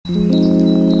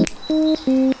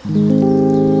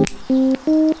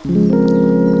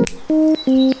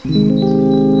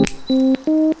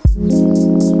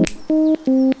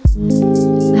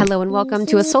welcome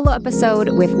to a solo episode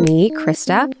with me,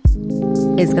 Krista.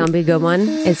 It's going to be a good one.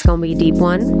 It's going to be a deep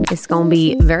one. It's going to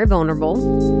be very vulnerable.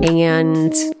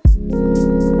 And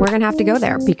we're going to have to go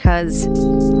there because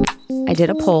I did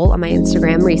a poll on my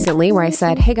Instagram recently where I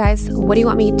said, hey guys, what do you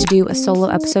want me to do a solo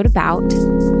episode about?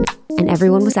 And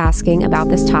everyone was asking about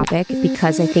this topic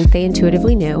because I think they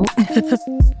intuitively knew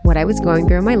what I was going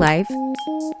through in my life.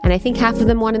 And I think half of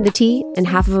them wanted the tea and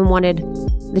half of them wanted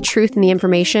the truth and the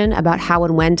information about how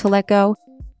and when to let go.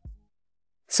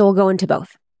 So we'll go into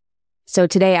both. So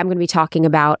today I'm going to be talking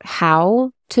about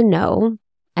how to know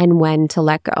and when to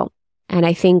let go. And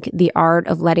I think the art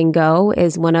of letting go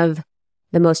is one of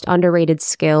the most underrated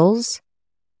skills,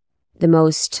 the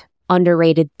most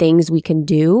underrated things we can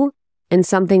do, and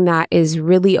something that is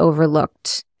really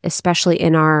overlooked, especially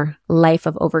in our life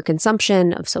of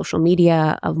overconsumption, of social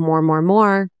media, of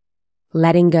more.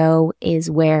 Letting go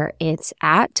is where it's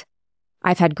at.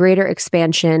 I've had greater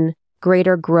expansion,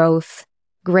 greater growth,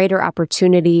 greater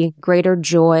opportunity, greater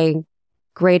joy,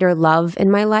 greater love in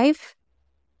my life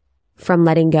from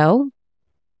letting go,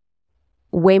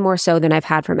 way more so than I've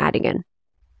had from adding in.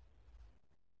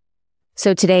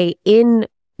 So today in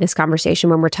this conversation,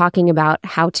 when we're talking about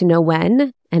how to know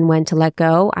when and when to let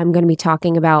go, I'm going to be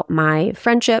talking about my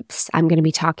friendships. I'm going to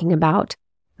be talking about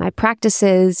my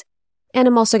practices. And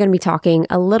I'm also going to be talking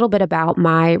a little bit about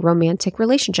my romantic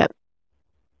relationship.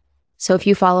 So if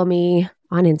you follow me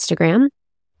on Instagram,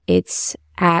 it's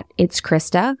at It's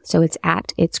Krista. So it's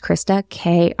at It's Krista,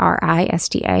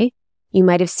 Krista. You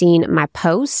might have seen my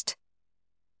post.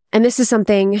 And this is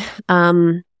something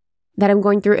that I'm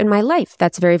going through in my life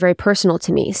that's very, very personal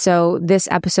to me. So this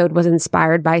episode was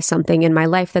inspired by something in my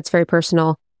life that's very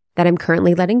personal that I'm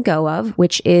currently letting go of,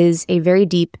 which is a very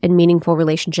deep and meaningful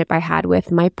relationship I had with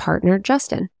my partner,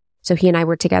 Justin. So he and I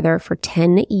were together for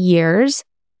 10 years.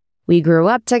 We grew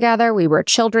up together. We were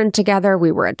children together.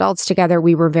 We were adults together.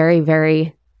 We were very,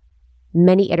 very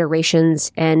many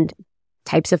iterations and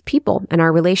types of people in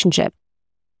our relationship.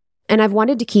 And I've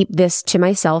wanted to keep this to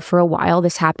myself for a while.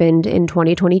 This happened in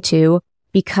 2022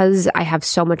 because I have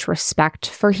so much respect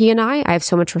for he and I. I have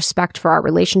so much respect for our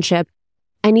relationship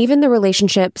and even the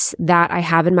relationships that I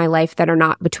have in my life that are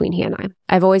not between he and I.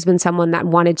 I've always been someone that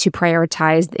wanted to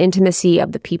prioritize the intimacy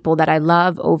of the people that I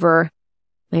love over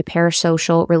my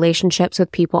parasocial relationships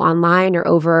with people online or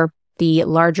over the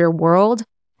larger world.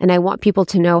 And I want people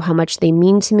to know how much they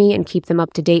mean to me and keep them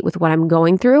up to date with what I'm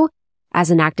going through as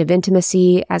an act of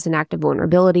intimacy, as an act of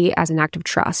vulnerability, as an act of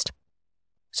trust.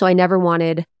 So I never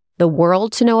wanted the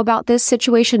world to know about this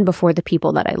situation before the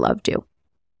people that I love do.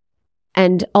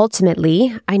 And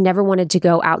ultimately, I never wanted to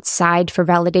go outside for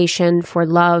validation, for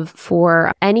love,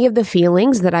 for any of the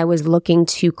feelings that I was looking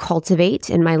to cultivate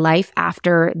in my life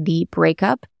after the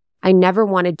breakup. I never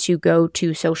wanted to go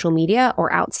to social media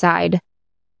or outside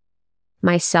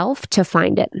myself to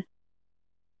find it.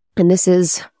 And this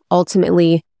is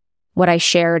ultimately what I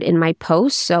shared in my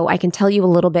post. So I can tell you a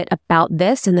little bit about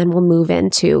this and then we'll move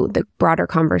into the broader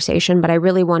conversation. But I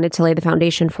really wanted to lay the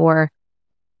foundation for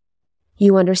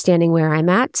you understanding where I'm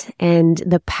at and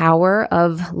the power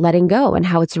of letting go and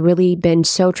how it's really been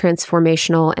so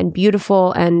transformational and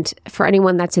beautiful. And for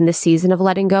anyone that's in the season of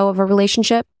letting go of a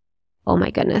relationship, oh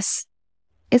my goodness,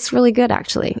 it's really good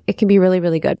actually. It can be really,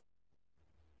 really good.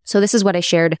 So this is what I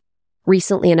shared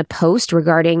recently in a post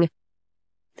regarding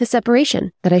the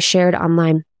separation that I shared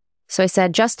online. So I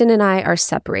said, Justin and I are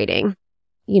separating.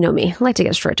 You know me, I like to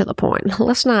get straight to the point.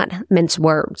 Let's not mince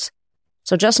words.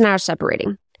 So Justin and I are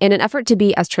separating. In an effort to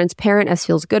be as transparent as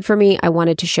feels good for me, I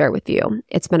wanted to share with you.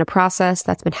 It's been a process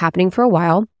that's been happening for a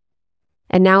while.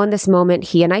 And now in this moment,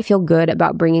 he and I feel good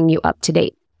about bringing you up to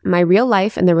date. My real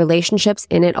life and the relationships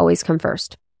in it always come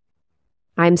first.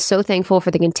 I'm so thankful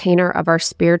for the container of our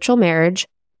spiritual marriage,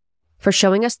 for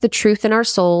showing us the truth in our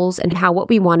souls and how what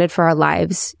we wanted for our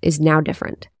lives is now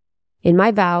different. In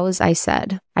my vows, I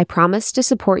said, I promise to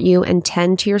support you and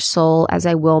tend to your soul as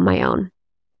I will my own.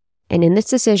 And in this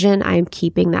decision, I am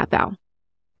keeping that vow.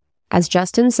 As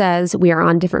Justin says, we are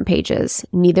on different pages.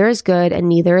 Neither is good and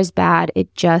neither is bad.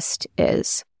 It just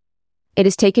is. It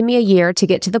has taken me a year to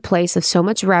get to the place of so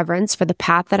much reverence for the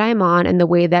path that I am on and the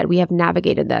way that we have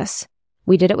navigated this.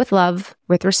 We did it with love,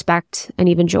 with respect, and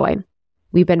even joy.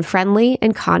 We've been friendly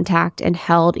in contact and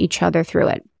held each other through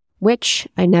it, which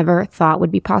I never thought would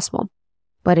be possible.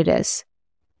 But it is.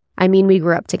 I mean, we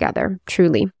grew up together,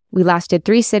 truly. We lasted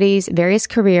 3 cities, various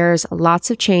careers, lots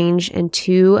of change, and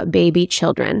 2 baby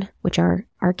children, which are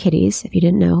our kitties, if you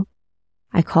didn't know.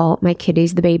 I call my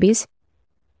kitties the babies.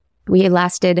 We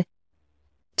lasted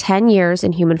 10 years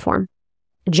in human form.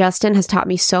 Justin has taught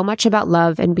me so much about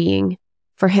love and being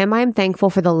For him, I am thankful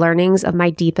for the learnings of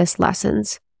my deepest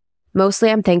lessons.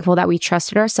 Mostly, I'm thankful that we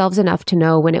trusted ourselves enough to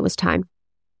know when it was time.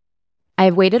 I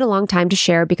have waited a long time to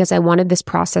share because I wanted this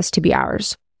process to be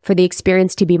ours, for the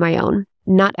experience to be my own.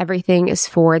 Not everything is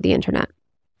for the internet.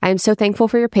 I am so thankful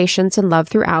for your patience and love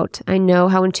throughout. I know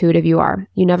how intuitive you are.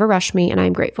 You never rush me, and I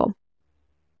am grateful.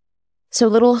 So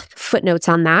little footnotes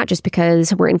on that, just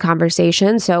because we're in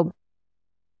conversation. So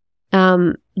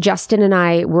Justin and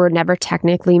I were never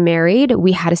technically married.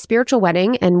 We had a spiritual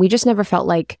wedding, and we just never felt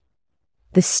like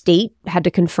the state had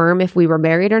to confirm if we were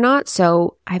married or not.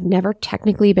 So I've never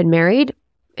technically been married.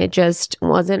 It just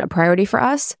wasn't a priority for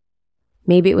us.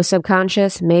 Maybe it was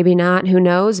subconscious, maybe not, who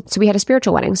knows? So we had a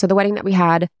spiritual wedding. So the wedding that we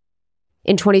had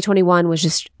in 2021 was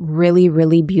just really,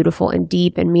 really beautiful and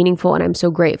deep and meaningful. And I'm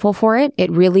so grateful for it.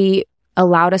 It really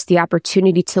allowed us the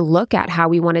opportunity to look at how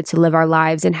we wanted to live our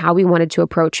lives and how we wanted to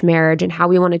approach marriage and how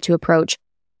we wanted to approach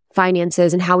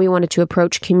finances and how we wanted to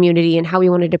approach community and how we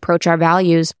wanted to approach our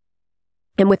values.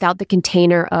 And without the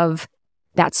container of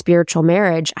that spiritual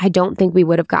marriage, I don't think we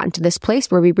would have gotten to this place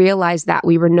where we realized that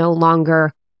we were no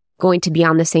longer going to be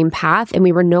on the same path and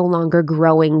we were no longer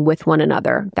growing with one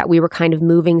another, that we were kind of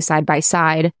moving side by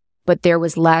side, but there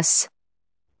was less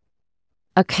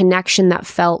a connection that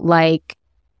felt like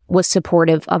was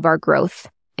supportive of our growth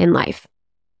in life.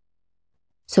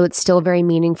 So it's still very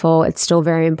meaningful. It's still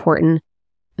very important.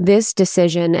 This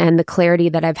decision and the clarity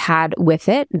that I've had with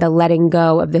it, the letting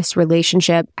go of this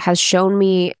relationship, has shown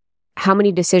me how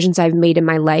many decisions I've made in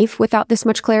my life without this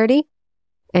much clarity.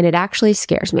 And it actually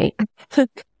scares me.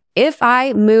 If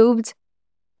I moved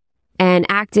and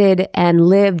acted and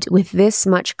lived with this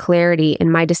much clarity in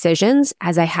my decisions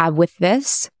as I have with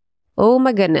this, oh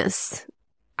my goodness,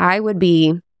 I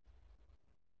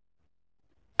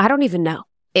don't even know.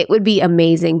 It would be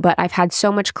amazing, but I've had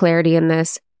so much clarity in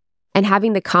this, and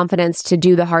having the confidence to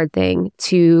do the hard thing,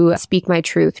 to speak my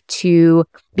truth, to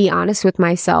be honest with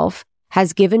myself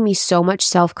has given me so much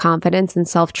self-confidence and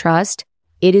self-trust.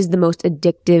 It is the most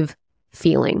addictive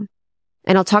feeling.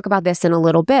 And I'll talk about this in a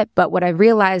little bit, but what I've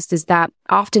realized is that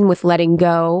often with letting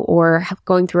go or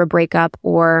going through a breakup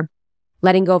or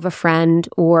letting go of a friend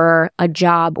or a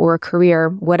job or a career,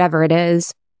 whatever it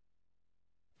is,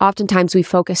 oftentimes we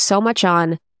focus so much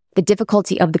on the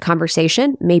difficulty of the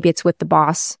conversation. Maybe it's with the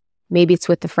boss, maybe it's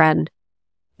with the friend,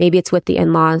 maybe it's with the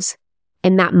in-laws,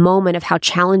 in that moment of how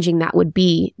challenging that would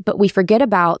be. But we forget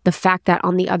about the fact that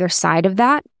on the other side of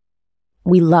that,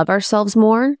 we love ourselves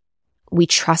more. We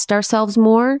trust ourselves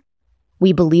more,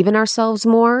 we believe in ourselves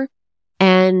more,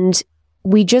 and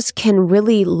we just can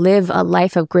really live a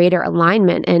life of greater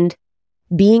alignment. And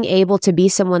being able to be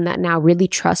someone that now really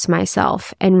trusts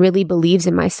myself and really believes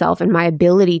in myself and my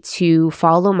ability to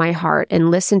follow my heart and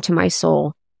listen to my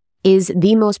soul is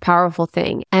the most powerful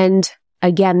thing. And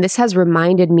again, this has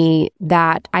reminded me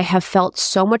that I have felt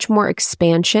so much more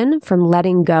expansion from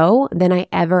letting go than I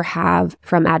ever have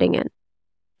from adding in.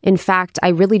 In fact, I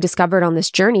really discovered on this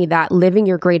journey that living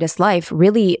your greatest life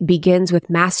really begins with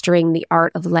mastering the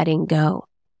art of letting go.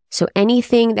 So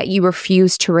anything that you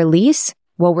refuse to release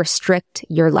will restrict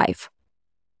your life.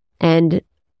 And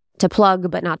to plug,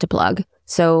 but not to plug.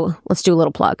 So let's do a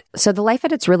little plug. So the Life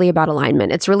Edit's really about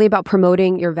alignment. It's really about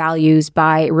promoting your values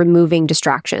by removing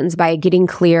distractions, by getting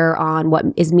clear on what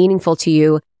is meaningful to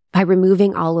you, by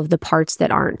removing all of the parts that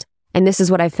aren't. And this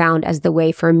is what I found as the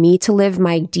way for me to live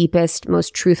my deepest,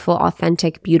 most truthful,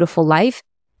 authentic, beautiful life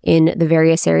in the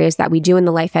various areas that we do in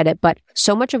the Life Edit. But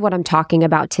so much of what I'm talking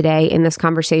about today in this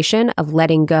conversation of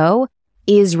letting go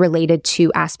is related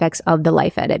to aspects of the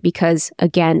Life Edit, because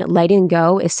again, letting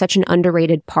go is such an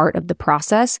underrated part of the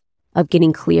process of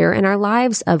getting clear in our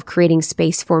lives, of creating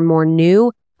space for more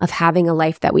new, of having a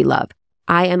life that we love.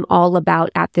 I am all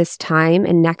about, at this time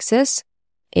and nexus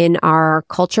in our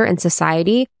culture and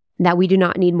society, that we do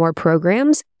not need more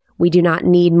programs. We do not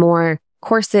need more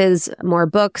courses, more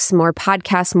books, more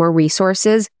podcasts, more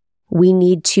resources. We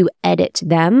need to edit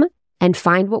them and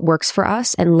find what works for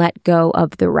us and let go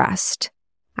of the rest.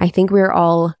 I think we're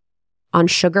all on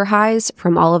sugar highs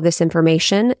from all of this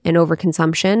information and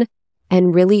overconsumption.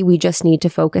 And really, we just need to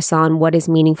focus on what is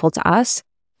meaningful to us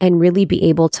and really be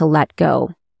able to let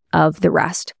go of the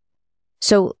rest.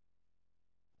 So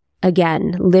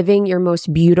again, living your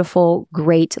most beautiful,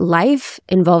 great life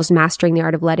involves mastering the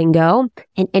art of letting go,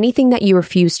 and anything that you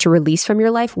refuse to release from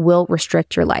your life will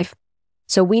restrict your life.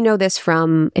 So we know this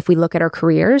from, if we look at our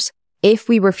careers, if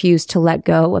we refuse to let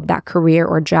go of that career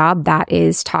or job that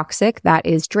is toxic, that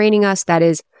is draining us, that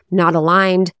is not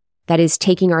aligned, that is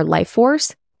taking our life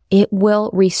force, it will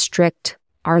restrict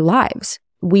our lives.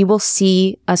 We will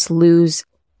see us lose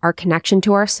our connection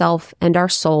to ourself and our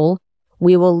soul.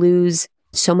 We will lose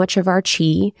so much of our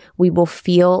chi. We will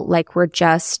feel like we're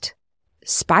just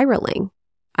spiraling.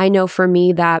 I know for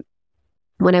me that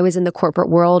when I was in the corporate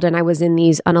world and I was in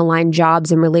these unaligned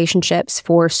jobs and relationships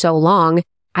for so long,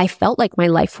 I felt like my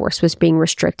life force was being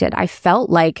restricted. I felt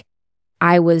like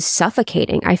I was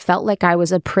suffocating. I felt like I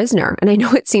was a prisoner. And I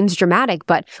know it seems dramatic,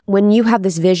 but when you have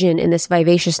this vision and this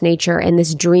vivacious nature and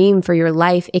this dream for your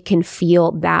life, it can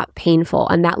feel that painful.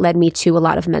 And that led me to a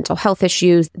lot of mental health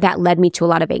issues. That led me to a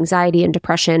lot of anxiety and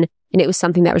depression. And it was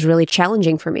something that was really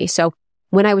challenging for me. So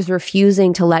when I was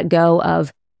refusing to let go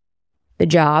of the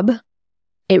job,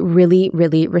 it really,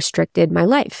 really restricted my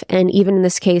life. And even in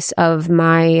this case of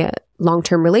my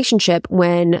long-term relationship,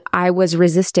 when I was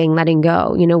resisting letting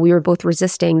go, we were both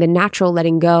resisting the natural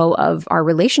letting go of our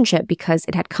relationship because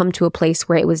it had come to a place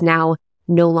where it was now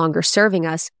no longer serving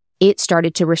us. It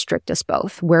started to restrict us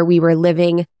both, where we were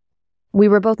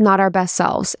both not our best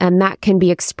selves. And that can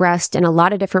be expressed in a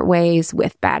lot of different ways,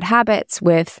 with bad habits,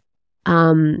 with,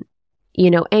 anger,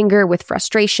 with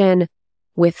frustration,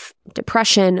 with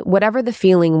depression, whatever the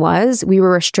feeling was. We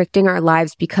were restricting our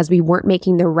lives because we weren't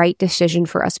making the right decision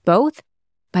for us both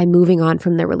by moving on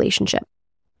from the relationship.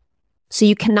 So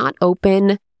you cannot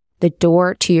open the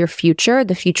door to your future,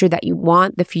 the future that you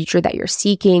want, the future that you're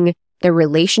seeking, the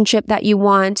relationship that you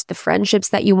want, the friendships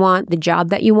that you want, the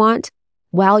job that you want,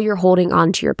 while you're holding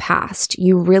on to your past.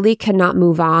 You really cannot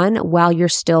move on while you're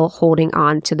still holding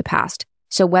on to the past.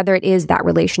 So whether it is that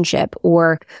relationship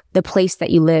or the place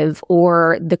that you live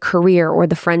or the career or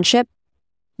the friendship,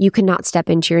 you cannot step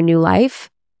into your new life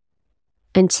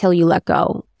until you let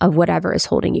go of whatever is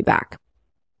holding you back.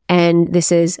 And this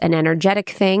is an energetic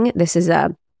thing. This is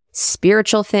a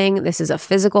spiritual thing. This is a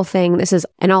physical thing. This is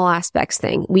an all aspects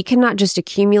thing. We cannot just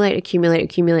accumulate.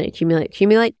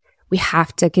 We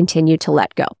have to continue to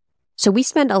let go. So we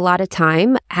spend a lot of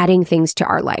time adding things to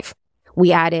our life.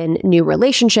 We add in new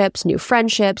relationships, new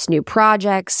friendships, new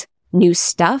projects, new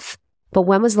stuff. But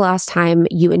when was the last time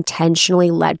you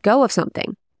intentionally let go of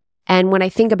something? And when I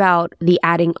think about the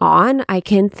adding on, I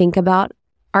can think about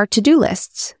our to-do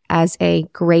lists as a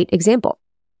great example.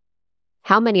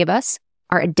 How many of us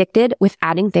are addicted with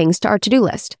adding things to our to-do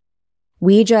list?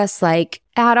 We just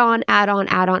add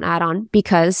on,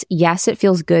 because yes, it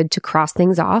feels good to cross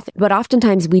things off, but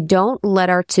oftentimes we don't let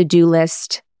our to-do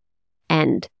list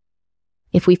end.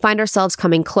 If we find ourselves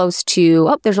coming close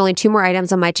to, there's only 2 more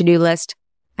items on my to-do list,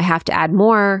 I have to add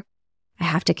more, I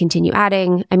have to continue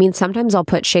adding. I mean, sometimes I'll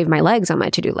put shave my legs on my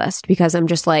to-do list because I'm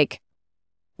just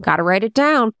gotta write it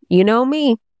down. You know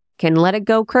me, can let it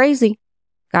go crazy.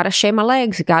 Gotta shave my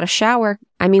legs, gotta shower.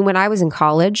 I mean, when I was in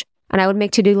college and I would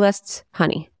make to-do lists,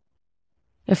 honey,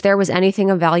 if there was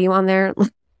anything of value on there, a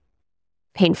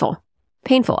painful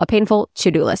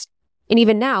to-do list. And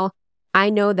even now, I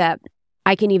know that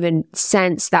I can even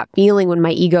sense that feeling when my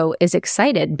ego is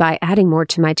excited by adding more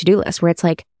to my to-do list, where it's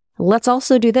let's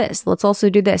also do this. Let's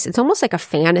also do this. It's almost like a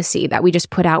fantasy that we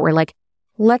just put out. We're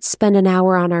let's spend an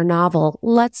hour on our novel.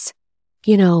 Let's,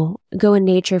 go in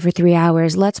nature for 3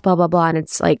 hours. Let's blah, blah, blah. And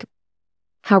it's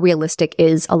how realistic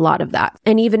is a lot of that?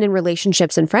 And even in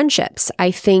relationships and friendships,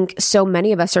 I think so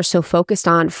many of us are so focused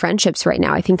on friendships right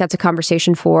now. I think that's a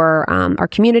conversation for our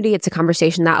community. It's a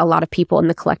conversation that a lot of people in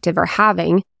the collective are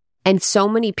having. And so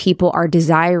many people are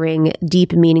desiring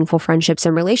deep, meaningful friendships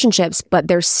and relationships, but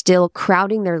they're still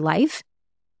crowding their life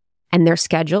and their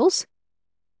schedules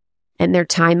and their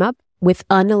time up with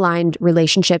unaligned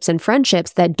relationships and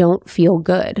friendships that don't feel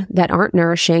good, that aren't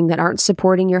nourishing, that aren't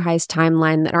supporting your highest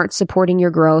timeline, that aren't supporting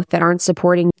your growth, that aren't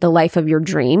supporting the life of your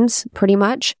dreams, pretty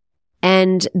much.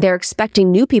 And they're expecting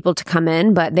new people to come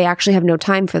in, but they actually have no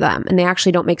time for them and they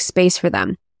actually don't make space for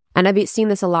them. And I've seen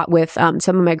this a lot with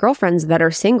some of my girlfriends that are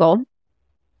single,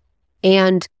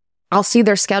 and I'll see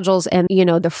their schedules and,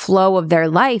 the flow of their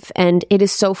life, and it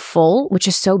is so full, which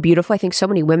is so beautiful. I think so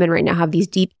many women right now have these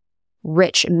deep,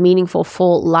 rich, meaningful,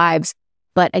 full lives.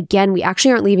 But again, we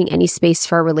actually aren't leaving any space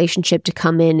for a relationship to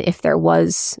come in if there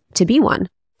was to be one.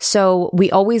 So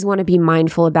we always want to be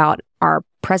mindful about our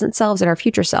present selves and our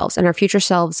future selves. And our future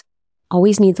selves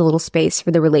always needs a little space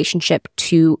for the relationship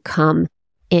to come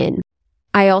in.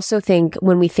 I also think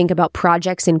when we think about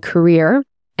projects and career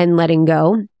and letting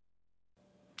go.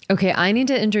 Okay, I need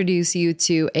to introduce you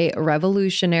to a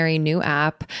revolutionary new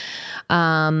app,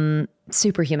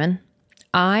 Superhuman.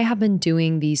 I have been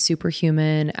doing these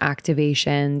superhuman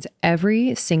activations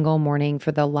every single morning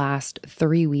for the last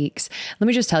 3 weeks. Let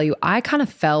me just tell you, I kind of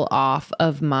fell off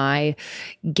of my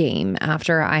game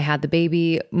after I had the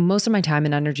baby. Most of my time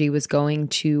and energy was going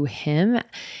to him.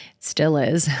 Still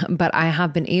is, but I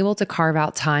have been able to carve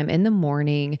out time in the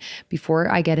morning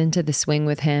before I get into the swing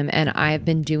with him. And I've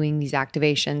been doing these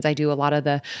activations. I do a lot of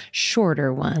the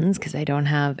shorter ones because I don't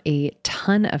have a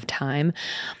ton of time.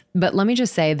 But let me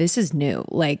just say, this is new.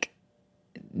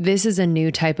 This is a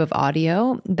new type of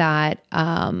audio that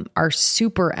are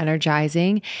super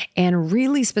energizing and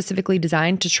really specifically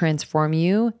designed to transform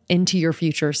you into your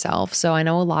future self. So I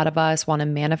know a lot of us want to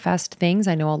manifest things.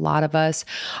 I know a lot of us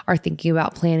are thinking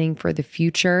about planning for the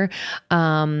future,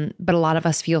 but a lot of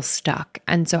us feel stuck.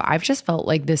 And so I've just felt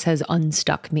like this has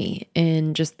unstuck me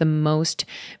in just the most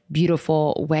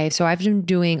beautiful way. So I've been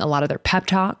doing a lot of their pep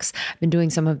talks. I've been doing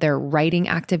some of their writing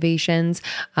activations.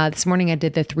 This morning I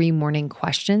did the 3 morning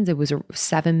questions. It was a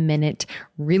 7-minute,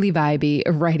 really vibey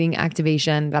writing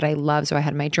activation that I love. So I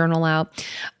had my journal out.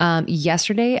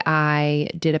 Yesterday I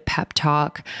did a pep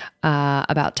talk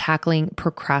about tackling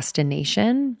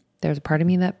procrastination. There's a part of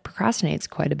me that procrastinates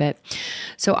quite a bit.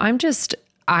 So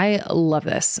I love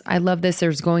this. I love this.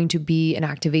 There's going to be an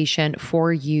activation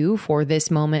for you for this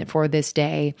moment, for this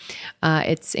day.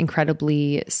 It's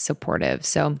incredibly supportive.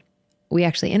 So we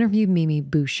actually interviewed Mimi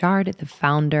Bouchard, the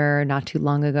founder, not too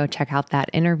long ago. Check out that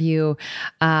interview.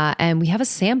 And we have a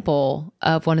sample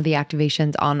of one of the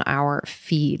activations on our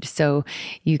feed. So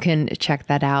you can check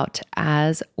that out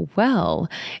as well.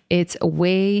 It's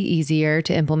way easier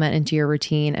to implement into your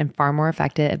routine and far more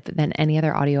effective than any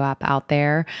other audio app out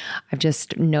there. I've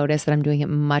just noticed that I'm doing it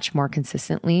much more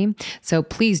consistently. So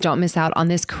please don't miss out on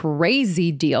this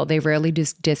crazy deal. They rarely do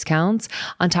discounts.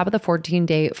 On top of the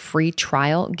 14-day free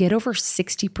trial, get over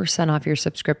 60% off your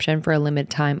subscription for a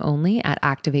limited time only at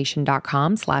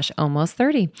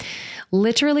activation.com/almost30.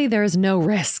 Literally, there is no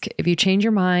risk. If you change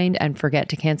your mind and forget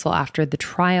to cancel after the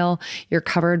trial, you're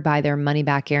covered by their money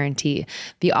back guarantee.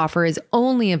 The offer is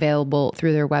only available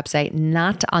through their website,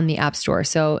 not on the App Store.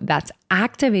 So that's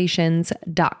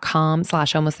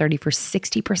activations.com/almost30 for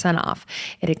 60% off.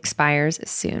 It expires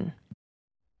soon.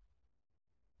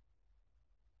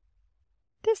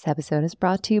 This episode is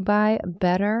brought to you by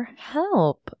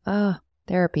BetterHelp.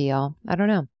 Therapy, y'all. I don't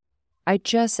know. I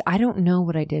don't know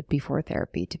what I did before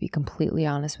therapy, to be completely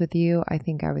honest with you. I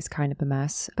think I was kind of a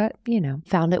mess, but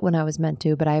found it when I was meant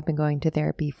to. But I have been going to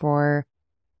therapy for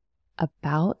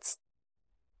about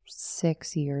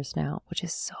 6 years now, which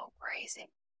is so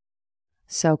crazy.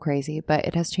 So crazy, but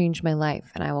it has changed my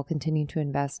life, and I will continue to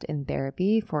invest in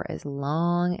therapy for as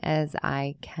long as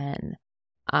I can.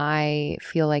 I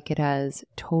feel like it has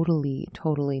totally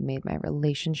made my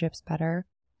relationships better,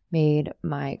 made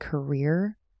my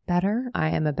career better.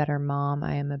 I am a better mom.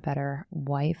 I am a better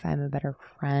wife. I am a better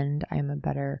friend. I am a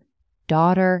better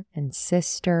daughter and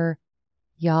sister.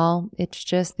 Y'all, it's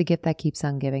just the gift that keeps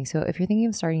on giving. So if you're thinking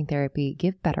of starting therapy,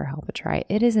 give BetterHelp a try.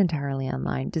 It is entirely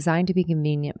online, designed to be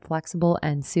convenient, flexible,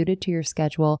 and suited to your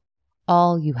schedule.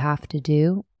 All you have to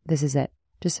do, this is it.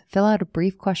 Just fill out a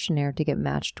brief questionnaire to get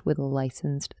matched with a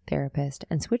licensed therapist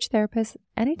and switch therapists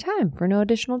anytime for no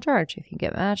additional charge. If you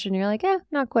get matched and you're like,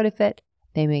 not quite a fit,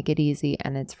 they make it easy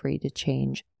and it's free to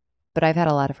change. But I've had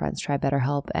a lot of friends try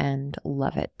BetterHelp and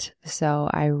love it. So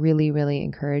I really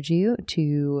encourage you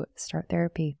to start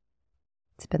therapy.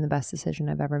 It's been the best decision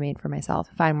I've ever made for myself.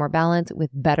 Find more balance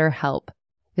with BetterHelp.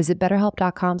 Visit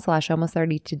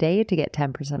betterhelp.com/almost30 today to get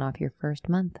 10% off your first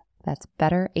month. That's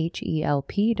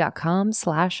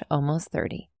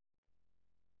betterhelp.com/almost30.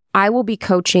 I will be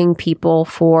coaching people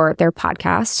for their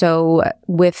podcast. So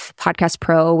with Podcast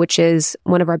Pro, which is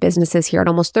one of our businesses here at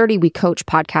Almost 30, we coach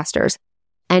podcasters.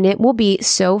 And it will be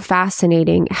so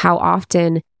fascinating how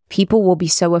often people will be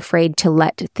so afraid to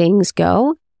let things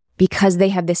go because they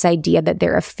have this idea that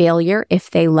they're a failure if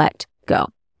they let go.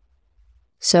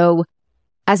 So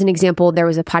as an example, there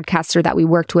was a podcaster that we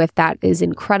worked with that is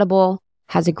incredible,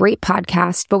 has a great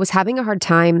podcast, but was having a hard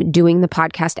time doing the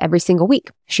podcast every single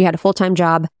week. She had a full-time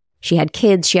job. She had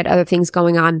kids. She had other things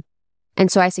going on.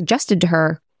 And so I suggested to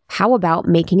her, how about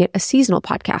making it a seasonal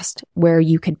podcast where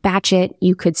you could batch it?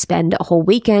 You could spend a whole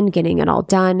weekend getting it all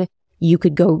done. You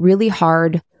could go really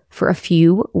hard for a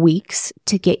few weeks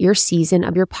to get your season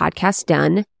of your podcast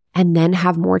done and then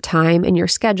have more time in your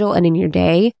schedule and in your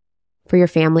day for your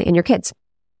family and your kids.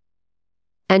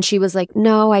 And she was like,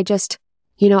 no, I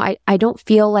don't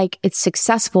feel like it's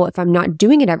successful if I'm not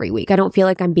doing it every week. I don't feel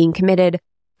like I'm being committed.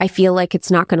 I feel like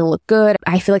it's not going to look good.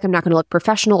 I feel like I'm not going to look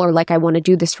professional or like I want to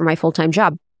do this for my full-time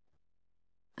job.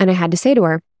 And I had to say to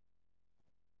her,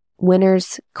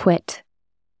 winners quit.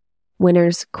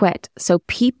 winners quit. So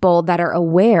people that are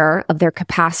aware of their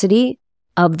capacity,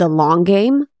 of the long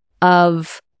game,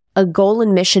 of a goal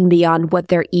and mission beyond what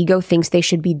their ego thinks they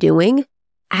should be doing,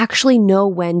 actually know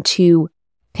when to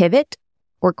pivot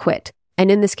or quit. And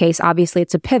in this case, obviously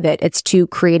it's a pivot. It's to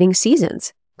creating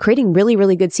seasons, creating really,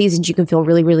 really good seasons you can feel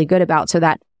really, really good about so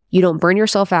that you don't burn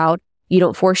yourself out. You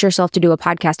don't force yourself to do a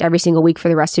podcast every single week for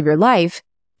the rest of your life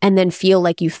and then feel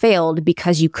like you failed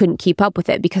because you couldn't keep up with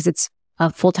it because it's a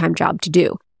full-time job to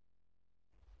do.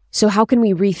 So how can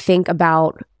we rethink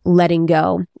about letting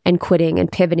go and quitting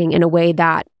and pivoting in a way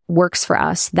that works for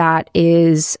us, that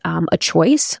is a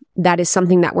choice, that is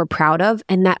something that we're proud of,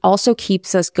 and that also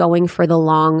keeps us going for the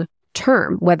long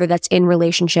term, whether that's in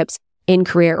relationships, in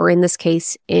career, or in this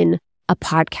case, in a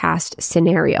podcast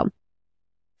scenario.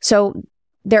 So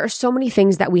there are so many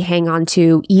things that we hang on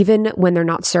to, even when they're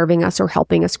not serving us or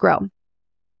helping us grow.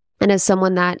 And as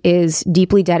someone that is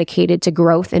deeply dedicated to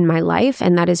growth in my life,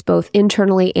 and that is both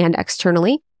internally and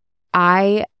externally,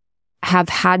 I have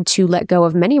had to let go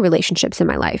of many relationships in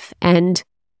my life. And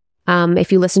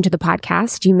if you listen to the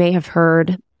podcast, you may have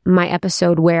heard my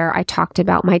episode where I talked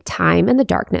about my time in the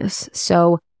darkness.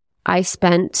 So I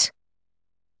spent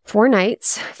 4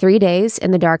 nights, 3 days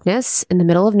in the darkness, in the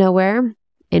middle of nowhere,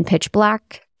 in pitch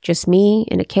black, just me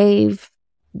in a cave,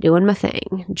 doing my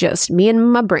thing, just me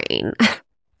and my brain.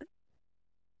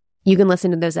 You can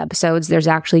listen to those episodes. There's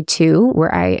actually 2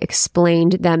 where I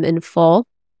explained them in full.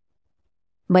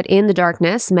 But in the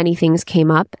darkness, many things came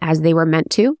up as they were meant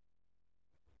to.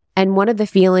 And one of the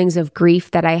feelings of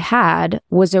grief that I had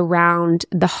was around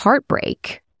the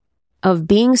heartbreak of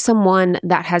being someone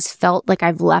that has felt like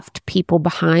I've left people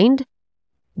behind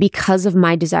because of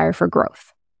my desire for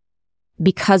growth,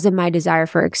 because of my desire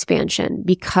for expansion,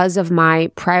 because of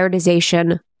my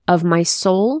prioritization of my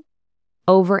soul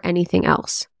over anything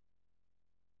else.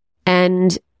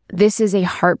 And this is a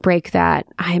heartbreak that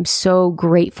I am so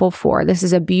grateful for. This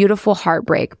is a beautiful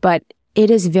heartbreak, but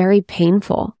it is very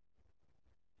painful.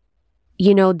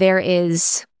 You know, there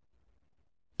is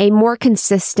a more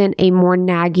consistent, a more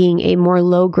nagging, a more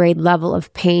low-grade level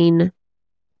of pain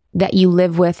that you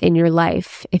live with in your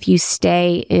life if you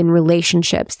stay in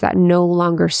relationships that no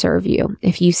longer serve you,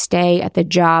 if you stay at the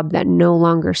job that no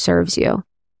longer serves you.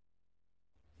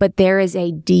 But there is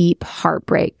a deep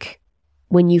heartbreak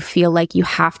when you feel like you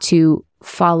have to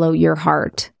follow your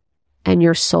heart and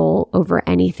your soul over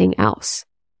anything else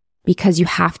because you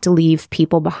have to leave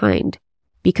people behind,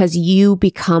 because you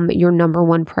become your number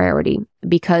one priority,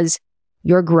 because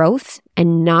your growth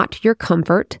and not your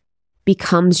comfort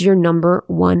becomes your number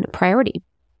one priority.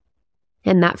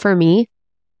 And that for me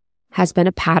has been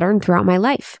a pattern throughout my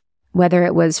life, whether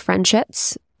it was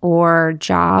friendships or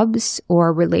jobs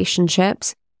or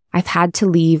relationships. I've had to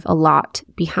leave a lot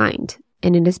behind,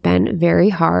 and it has been very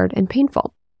hard and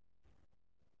painful.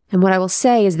 And what I will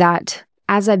say is that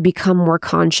as I've become more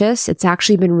conscious, it's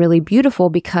actually been really beautiful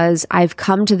because I've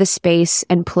come to the space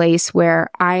and place where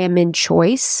I am in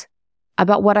choice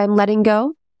about what I'm letting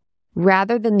go,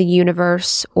 rather than the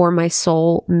universe or my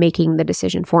soul making the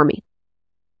decision for me.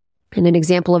 And an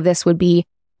example of this would be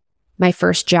my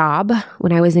first job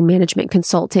when I was in management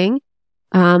consulting.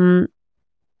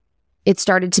 It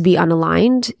started to be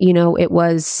unaligned. You know, it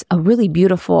was a really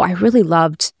beautiful, I really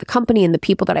loved the company and the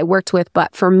people that I worked with,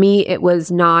 but for me, it was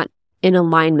not in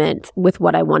alignment with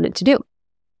what I wanted to do.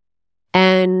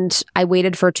 And I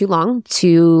waited for too long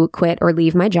to quit or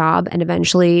leave my job and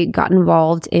eventually got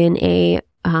involved in a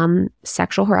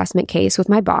sexual harassment case with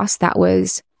my boss that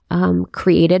was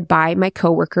created by my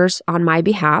coworkers on my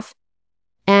behalf,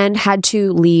 and had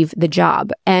to leave the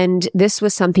job. And this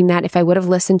was something that if I would have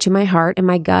listened to my heart and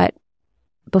my gut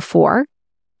before,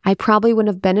 I probably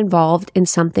wouldn't have been involved in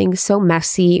something so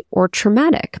messy or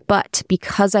traumatic. But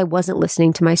because I wasn't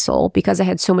listening to my soul, because I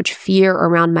had so much fear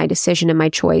around my decision and my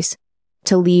choice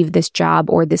to leave this job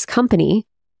or this company,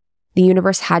 the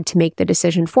universe had to make the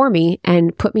decision for me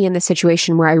and put me in the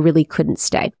situation where I really couldn't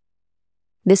stay.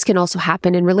 This can also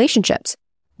happen in relationships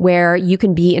where you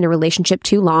can be in a relationship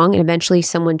too long and eventually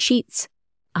someone cheats,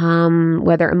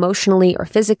 whether emotionally or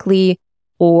physically,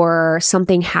 or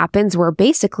something happens where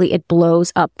basically it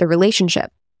blows up the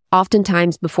relationship.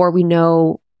 Oftentimes before we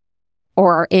know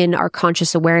or are in our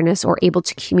conscious awareness or able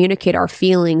to communicate our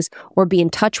feelings or be in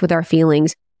touch with our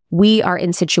feelings, we are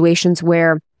in situations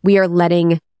where we are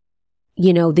letting,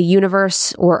 you know, the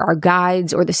universe or our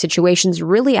guides or the situations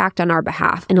really act on our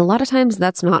behalf. And a lot of times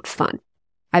that's not fun.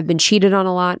 I've been cheated on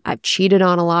a lot. I've cheated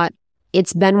on a lot.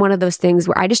 It's been one of those things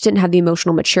where I just didn't have the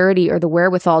emotional maturity or the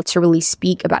wherewithal to really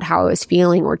speak about how I was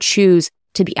feeling or choose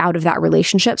to be out of that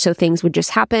relationship. So things would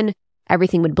just happen.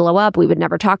 Everything would blow up. We would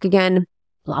never talk again,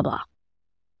 blah, blah.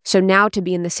 So now to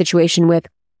be in the situation with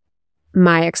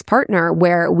my ex-partner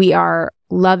where we are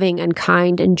loving and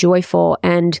kind and joyful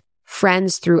and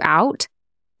friends throughout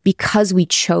because we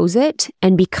chose it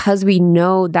and because we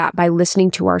know that by listening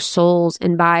to our souls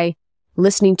and by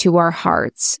listening to our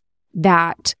hearts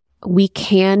that we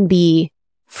can be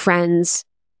friends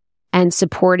and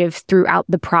supportive throughout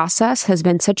the process has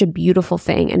been such a beautiful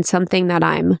thing and something that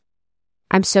I'm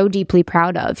so deeply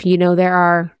proud of. You know, there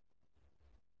are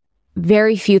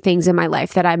very few things in my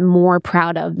life that I'm more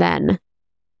proud of than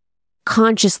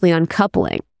consciously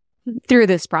uncoupling through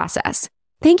this process.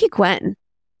 Thank you, Gwen.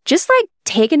 Just like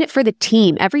taking it for the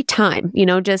team every time, you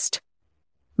know, just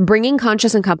bringing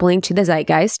conscious uncoupling to the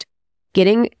zeitgeist,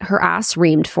 getting her ass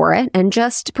reamed for it, and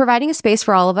just providing a space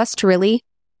for all of us to really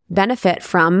benefit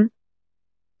from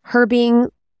her being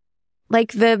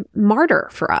like the martyr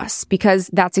for us, because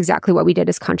that's exactly what we did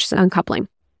as conscious uncoupling.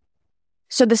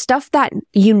 So the stuff that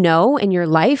you know in your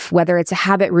life, whether it's a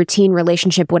habit, routine,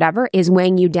 relationship, whatever, is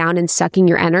weighing you down and sucking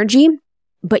your energy,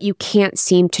 but you can't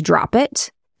seem to drop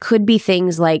it. Could be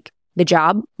things like the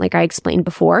job, like I explained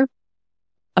before,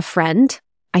 a friend.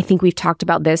 I think we've talked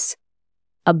about this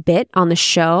a bit on the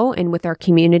show and with our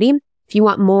community. If you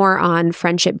want more on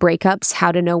friendship breakups,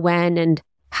 how to know when and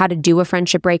how to do a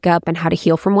friendship breakup and how to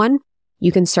heal from one,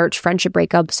 you can search Friendship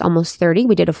Breakups Almost 30.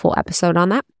 We did a full episode on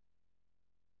that.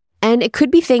 And it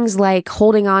could be things like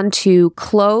holding on to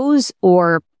clothes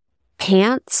or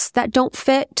pants that don't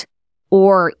fit,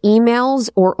 or emails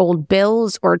or old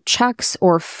bills or checks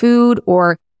or food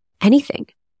or anything.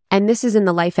 And this is in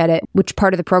the Life Edit, which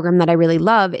part of the program that I really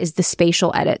love is the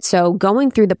spatial edit. So going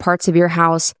through the parts of your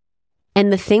house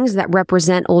and the things that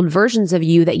represent old versions of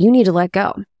you that you need to let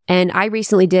go. And I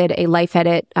recently did a Life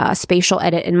Edit, spatial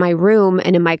edit in my room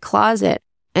and in my closet.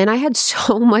 And I had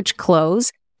so much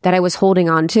clothes that I was holding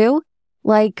on to.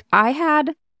 Like I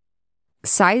had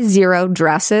size 0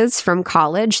 dresses from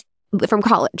college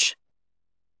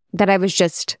that I was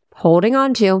just holding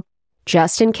on to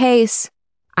just in case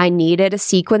I needed a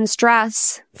sequins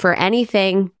dress for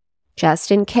anything,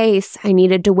 just in case I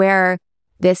needed to wear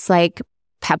this like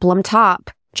peplum top,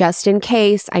 just in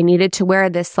case I needed to wear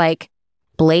this like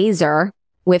blazer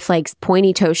with like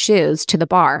pointy toe shoes to the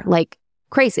bar, like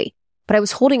crazy. But I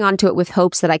was holding on to it with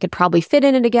hopes that I could probably fit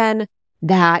in it again,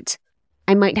 that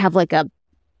I might have like a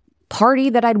party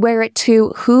that I'd wear it to,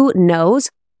 who knows?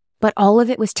 But all of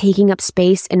it was taking up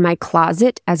space in my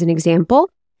closet as an example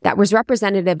that was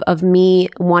representative of me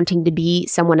wanting to be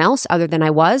someone else other than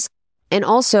I was, and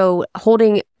also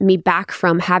holding me back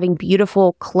from having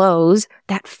beautiful clothes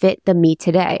that fit the me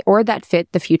today or that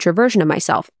fit the future version of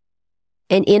myself.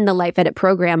 And in the Life Edit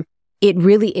program, it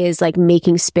really is like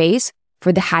making space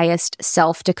for the highest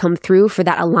self to come through, for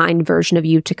that aligned version of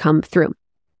you to come through.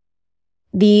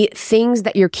 The things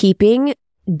that you're keeping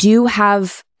do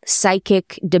have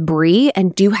psychic debris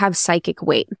and do have psychic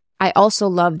weight. I also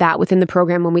love that within the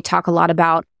program when we talk a lot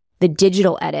about the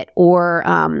digital edit, or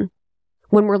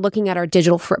when we're looking at our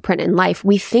digital footprint in life,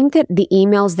 we think that the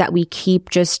emails that we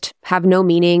keep just have no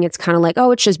meaning. It's kind of like,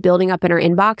 oh, it's just building up in our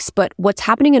inbox. But what's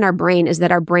happening in our brain is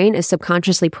that our brain is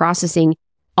subconsciously processing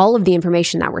all of the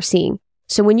information that we're seeing.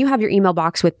 So when you have your email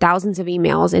box with thousands of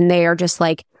emails and they are just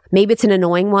like, maybe it's an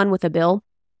annoying one with a bill.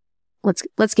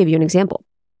 Let's give you an example.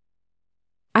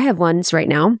 I have ones right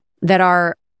now that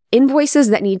are invoices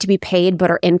that need to be paid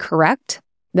but are incorrect,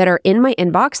 that are in my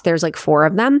inbox. There's like 4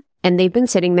 of them, and they've been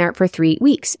sitting there for 3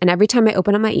 weeks. And every time I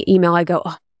open up my email, I go,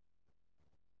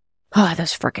 oh,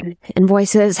 those freaking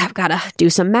invoices. I've got to do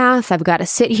some math. I've got to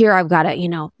sit here. I've got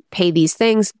to, pay these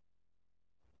things.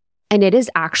 And it is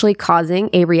actually causing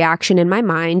a reaction in my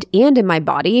mind and in my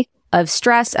body of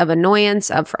stress, of annoyance,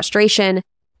 of frustration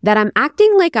that I'm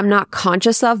acting like I'm not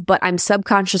conscious of, but I'm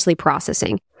subconsciously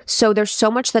processing. So there's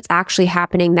so much that's actually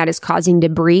happening that is causing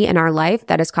debris in our life,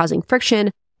 that is causing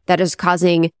friction, that is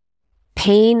causing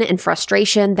pain and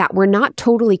frustration that we're not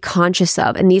totally conscious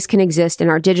of. And these can exist in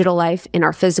our digital life, in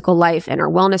our physical life, in our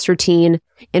wellness routine,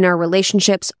 in our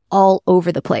relationships, all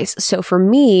over the place. So for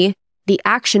me, the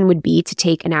action would be to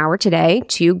take an hour today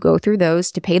to go through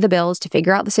those, to pay the bills, to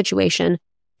figure out the situation,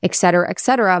 et cetera, et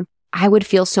cetera. I would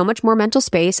feel so much more mental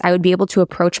space. I would be able to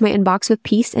approach my inbox with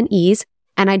peace and ease,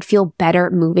 and I'd feel better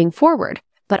moving forward.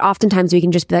 But oftentimes we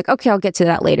can just be like, okay, I'll get to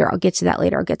that later. I'll get to that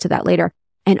later. I'll get to that later.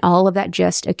 And all of that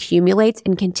just accumulates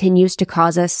and continues to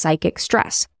cause us psychic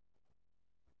stress.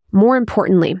 More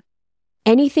importantly,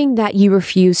 anything that you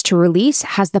refuse to release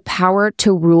has the power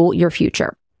to rule your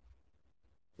future.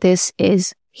 This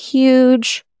is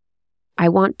huge. I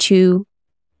want to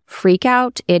freak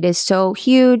out. It is so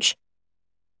huge.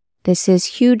 This is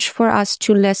huge for us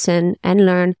to listen and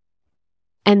learn.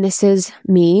 And this is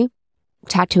me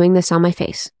tattooing this on my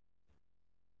face.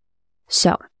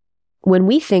 So when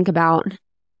we think about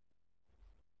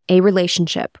a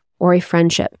relationship or a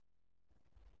friendship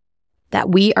that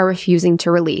we are refusing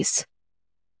to release,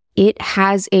 it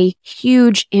has a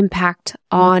huge impact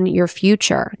on your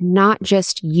future, not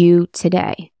just you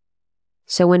today.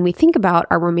 So when we think about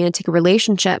our romantic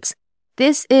relationships,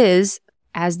 this is,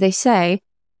 as they say,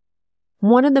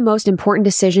 one of the most important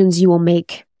decisions you will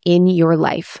make in your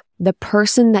life. The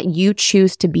person that you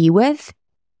choose to be with,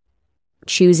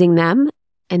 choosing them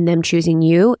and them choosing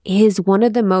you, is one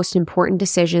of the most important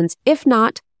decisions, if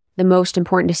not the most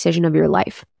important decision of your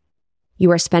life.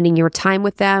 You are spending your time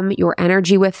with them, your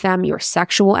energy with them, your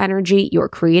sexual energy, your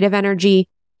creative energy,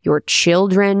 your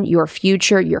children, your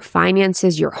future, your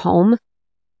finances, your home.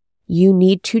 You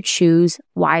need to choose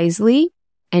wisely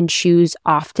and choose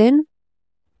often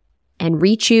and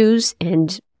re-choose.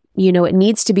 And, it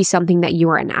needs to be something that you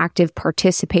are in active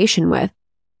participation with.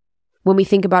 When we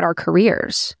think about our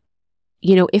careers,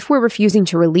 if we're refusing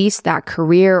to release that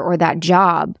career or that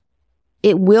job,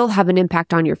 it will have an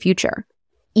impact on your future,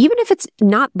 even if it's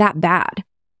not that bad.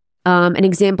 An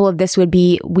example of this would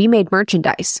be we made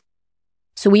merchandise.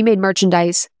 So we made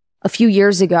merchandise a few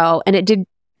years ago and it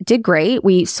did great.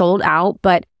 We sold out,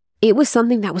 but it was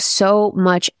something that was so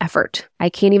much effort. I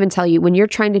can't even tell you, when you're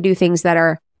trying to do things that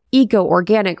are eco,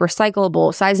 organic,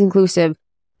 recyclable, size inclusive,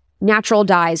 natural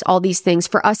dyes, all these things,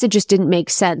 for us, it just didn't make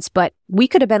sense. But we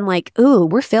could have been like, ooh,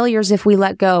 we're failures if we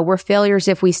let go. We're failures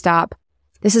if we stop.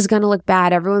 This is going to look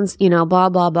bad. Everyone's, blah,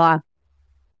 blah, blah.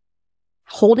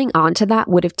 Holding on to that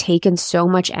would have taken so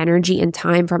much energy and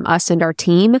time from us and our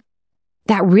team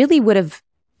that really would have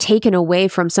taken away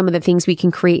from some of the things we can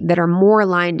create that are more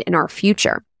aligned in our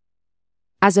future.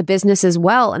 As a business as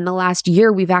well, in the last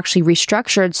year, we've actually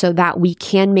restructured so that we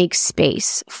can make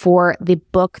space for the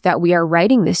book that we are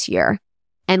writing this year.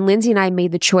 And Lindsay and I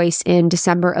made the choice in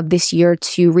December of this year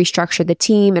to restructure the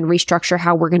team and restructure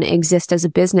how we're going to exist as a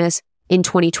business in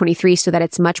 2023 so that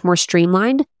it's much more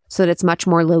streamlined, so that it's much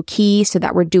more low key, so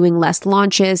that we're doing less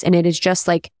launches. And it is just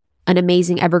like an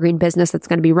amazing evergreen business that's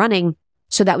going to be running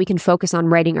so that we can focus on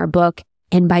writing our book.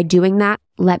 And by doing that,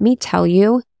 let me tell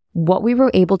you, what we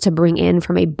were able to bring in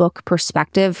from a book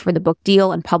perspective for the book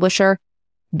deal and publisher,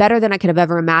 better than I could have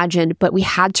ever imagined. But we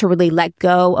had to really let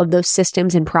go of those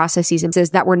systems and processes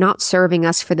that were not serving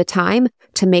us for the time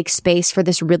to make space for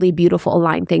this really beautiful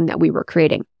aligned thing that we were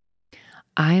creating.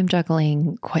 I am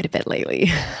juggling quite a bit lately.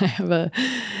 I have a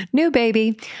new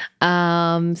baby,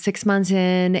 6 months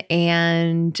in,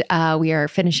 and we are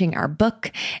finishing our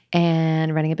book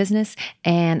and running a business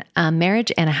and a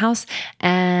marriage and a house.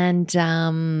 And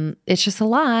it's just a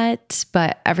lot,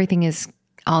 but everything is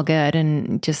all good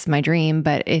and just my dream,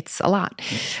 but it's a lot.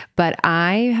 But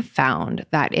I have found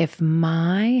that if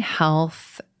my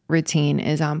health routine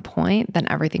is on point, then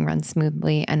everything runs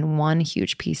smoothly. And one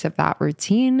huge piece of that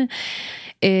routine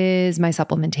is my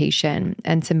supplementation.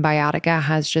 And Cymbiotika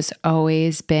has just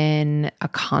always been a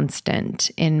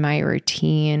constant in my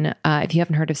routine. If you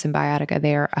haven't heard of Cymbiotika,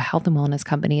 they're a health and wellness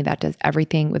company that does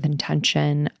everything with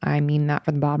intention. I mean that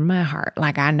from the bottom of my heart.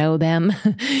 Like, I know them.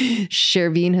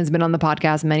 Shervin has been on the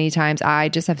podcast many times. I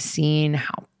just have seen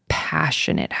how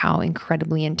passionate, how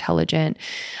incredibly intelligent,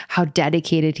 how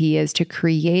dedicated he is to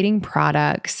creating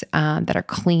products that are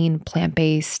clean,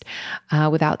 plant-based,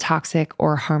 without toxic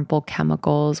or harmful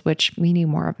chemicals, which we need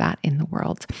more of that in the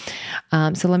world.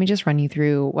 So let me just run you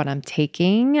through what I'm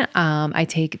taking. I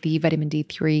take the vitamin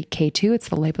D3 K2. It's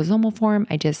the liposomal form.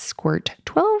 I just squirt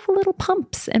 12 little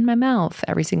pumps in my mouth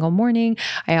every single morning.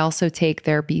 I also take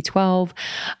their B12.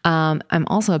 I'm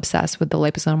also obsessed with the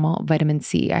liposomal vitamin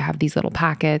C. I have these little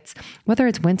packets. Whether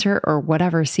it's winter or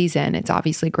whatever season, it's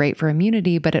obviously great for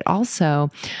immunity, but it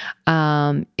also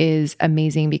is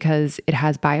amazing because it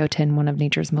has biotin, one of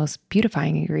nature's most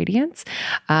beautifying ingredients.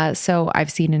 So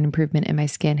I've seen an improvement in my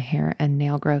skin, hair, and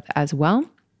nail growth as well.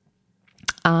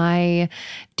 I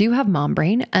do have mom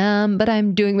brain, but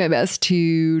I'm doing my best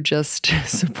to just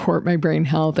support my brain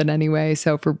health in any way.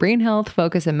 So for brain health,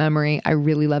 focus, and memory, I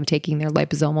really love taking their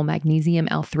liposomal magnesium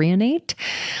L-threonate.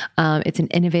 It's an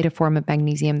innovative form of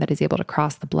magnesium that is able to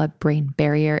cross the blood-brain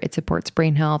barrier. It supports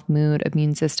brain health, mood,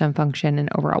 immune system function, and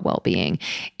overall well-being.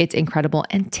 It's incredible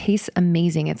and tastes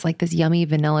amazing. It's like this yummy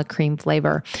vanilla cream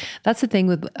flavor. That's the thing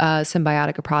with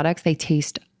Cymbiotika products. They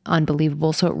taste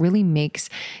unbelievable. So it really makes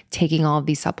taking all of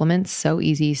these supplements so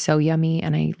easy, so yummy,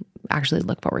 and I actually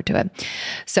look forward to it.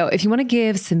 So if you want to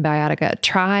give Cymbiotika a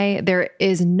try, there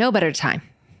is no better time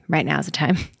right now is the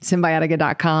time.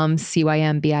 Cymbiotika.com,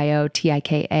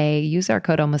 CYMBIOTIKA. Use our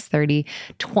code almost30,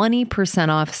 20%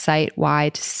 off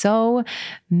site-wide. So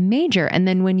major. And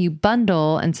then when you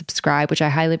bundle and subscribe, which I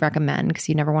highly recommend because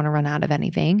you never want to run out of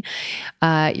anything,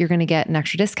 you're going to get an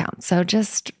extra discount. So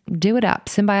just do it up.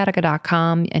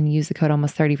 Cymbiotika.com and use the code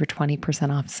almost30 for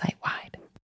 20% off site-wide.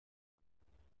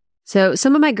 So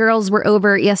some of my girls were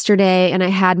over yesterday and I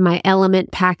had my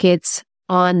Element packets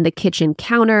on the kitchen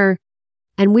counter.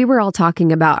 And we were all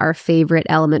talking about our favorite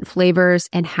Element flavors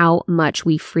and how much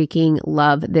we freaking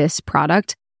love this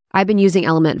product. I've been using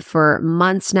Element for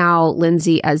months now,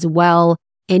 Lindsay as well.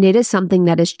 And it is something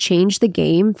that has changed the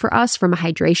game for us from a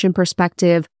hydration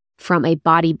perspective, from a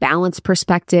body balance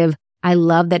perspective. I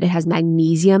love that it has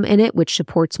magnesium in it, which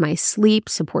supports my sleep,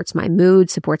 supports my mood,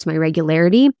 supports my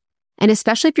regularity. And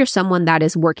especially if you're someone that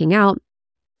is working out,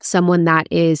 someone that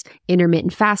is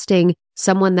intermittent fasting,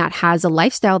 someone that has a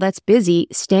lifestyle that's busy,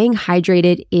 staying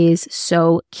hydrated is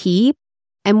so key.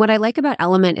 And what I like about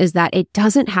Element is that it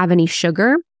doesn't have any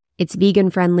sugar. It's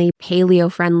vegan friendly,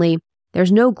 paleo friendly.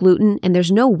 There's no gluten and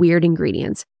there's no weird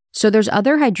ingredients. So there's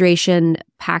other hydration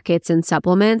packets and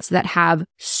supplements that have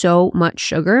so much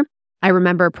sugar. I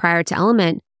remember prior to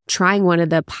Element trying one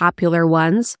of the popular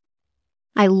ones.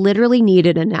 I literally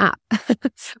needed a nap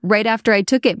right after I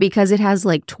took it because it has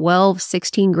like 12,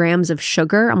 16 grams of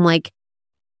sugar. I'm like,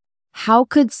 how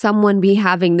could someone be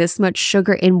having this much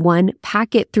sugar in one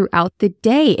packet throughout the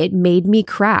day? It made me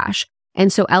crash.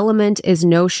 And so Element is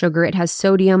no sugar. It has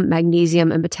sodium,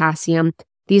 magnesium, and potassium.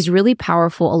 These really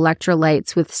powerful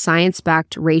electrolytes with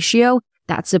science-backed ratio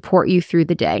that support you through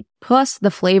the day. Plus,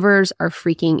 the flavors are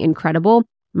freaking incredible.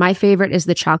 My favorite is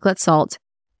the chocolate salt.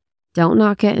 Don't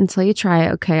knock it until you try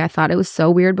it, okay? I thought it was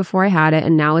so weird before I had it,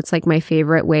 and now it's like my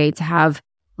favorite way to have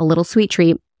a little sweet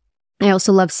treat. I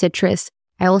also love citrus.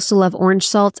 I also love orange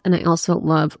salt, and I also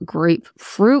love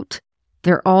grapefruit.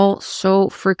 They're all so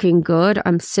freaking good.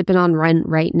 I'm sipping on one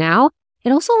right now.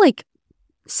 It also like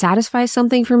satisfies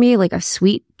something for me, like a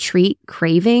sweet treat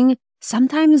craving.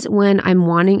 Sometimes when I'm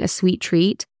wanting a sweet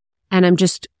treat and I'm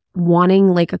just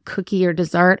wanting like a cookie or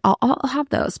dessert, I'll have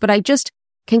those, but I just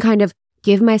can kind of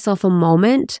give myself a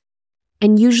moment.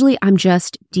 And usually I'm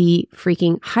just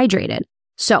freaking hydrated.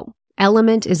 So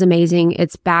Element is amazing.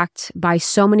 It's backed by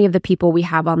so many of the people we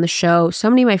have on the show. So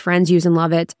many of my friends use and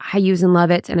love it. I use and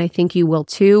love it. And I think you will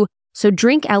too. So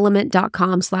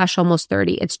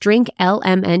drinkelement.com/almost30. It's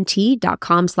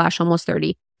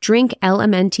drinklmnt.com/almost30.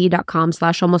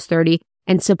 drinklmnt.com/almost30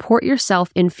 and support yourself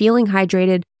in feeling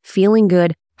hydrated, feeling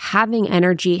good, having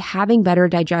energy, having better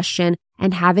digestion,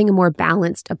 and having a more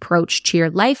balanced approach to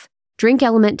your life.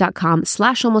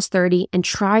 drinkelement.com/almost30 and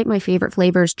try my favorite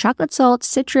flavors, chocolate salt,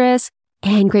 citrus,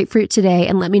 and grapefruit today,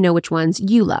 and let me know which ones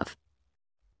you love.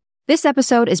 This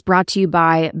episode is brought to you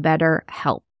by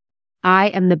BetterHelp. I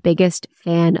am the biggest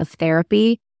fan of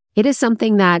therapy. It is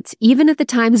something that even at the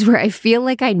times where I feel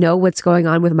like I know what's going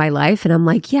on with my life and I'm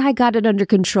like, yeah, I got it under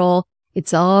control.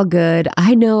 It's all good.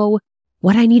 I know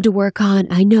what I need to work on.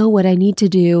 I know what I need to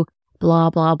do,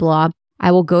 blah, blah, blah.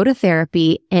 I will go to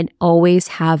therapy and always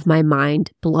have my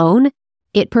mind blown.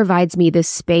 It provides me this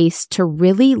space to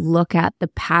really look at the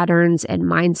patterns and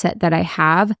mindset that I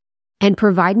have and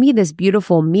provide me this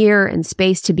beautiful mirror and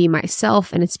space to be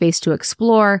myself and a space to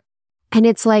explore. And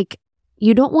it's like,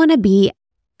 you don't want to be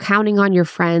counting on your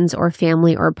friends or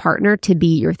family or partner to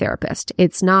be your therapist.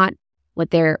 It's not what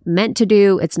they're meant to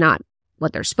do. It's not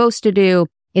what they're supposed to do.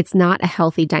 It's not a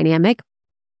healthy dynamic.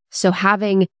 So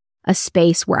having a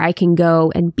space where I can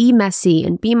go and be messy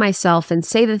and be myself and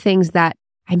say the things that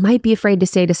I might be afraid to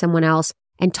say to someone else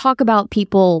and talk about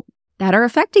people that are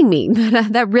affecting me,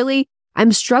 that really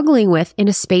I'm struggling with in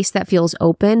a space that feels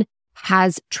open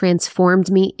has transformed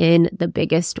me in the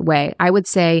biggest way. I would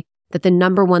say that the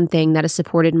number one thing that has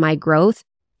supported my growth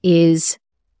is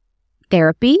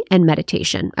therapy and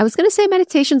meditation. I was going to say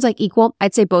meditation's like equal.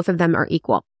 I'd say both of them are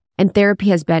equal. And therapy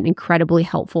has been incredibly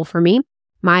helpful for me.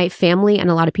 My family and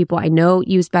a lot of people I know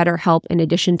use BetterHelp in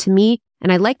addition to me.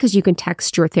 And I like because you can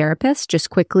text your therapist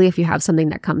just quickly if you have something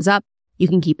that comes up. You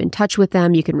can keep in touch with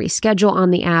them. You can reschedule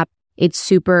on the app. It's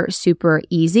super, super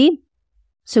easy.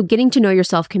 So getting to know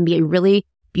yourself can be a really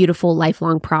beautiful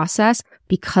lifelong process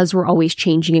because we're always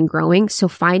changing and growing. So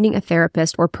finding a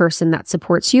therapist or person that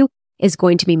supports you is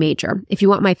going to be major. If you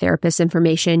want my therapist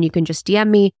information, you can just DM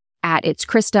me at It's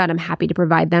Krista and I'm happy to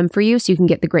provide them for you so you can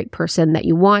get the great person that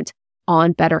you want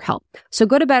on BetterHelp. So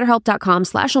go to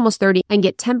betterhelp.com/almost30 and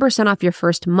get 10% off your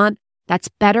first month. That's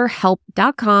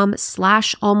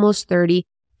betterhelp.com/almost30.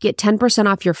 Get 10%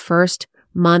 off your first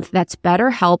month. That's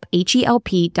BetterHelp,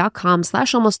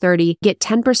 HELP.com/almost30. Get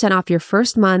 10% off your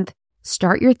first month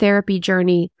Start your therapy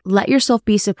journey. Let yourself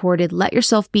be supported. Let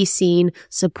yourself be seen.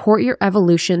 Support your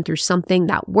evolution through something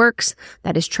that works,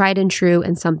 that is tried and true,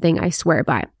 and something I swear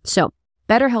by. So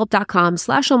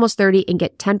BetterHelp.com/almost30 and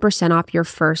get 10% off your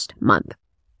first month.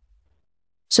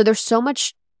 So there's so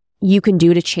much you can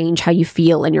do to change how you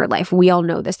feel in your life. We all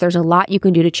know this. There's a lot you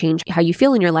can do to change how you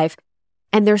feel in your life.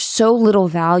 And there's so little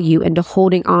value into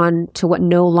holding on to what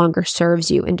no longer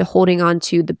serves you, into holding on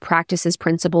to the practices,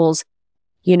 principles,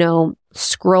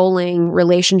 scrolling,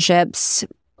 relationships,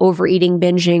 overeating,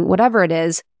 binging, whatever it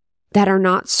is, that are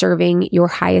not serving your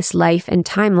highest life and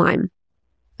timeline.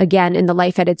 Again, in the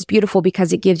Life Ed, it's beautiful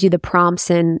because it gives you the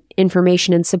prompts and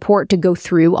information and support to go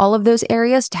through all of those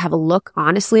areas, to have a look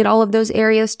honestly at all of those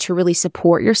areas, to really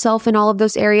support yourself in all of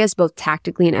those areas, both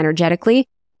tactically and energetically.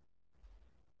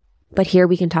 But here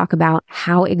we can talk about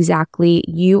how exactly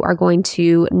you are going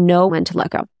to know when to let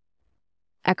go.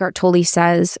 Eckhart Tolle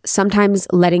says, sometimes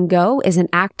letting go is an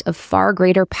act of far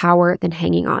greater power than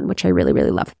hanging on, which I really,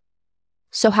 really love.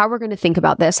 So how we're going to think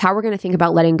about this, how we're going to think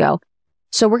about letting go.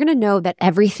 So we're going to know that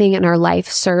everything in our life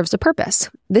serves a purpose.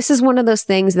 This is one of those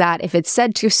things that if it's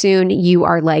said too soon, you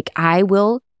are like, I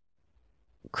will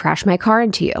crash my car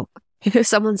into you. If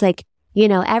someone's like,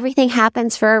 everything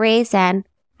happens for a reason,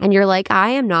 and you're like, I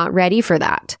am not ready for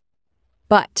that.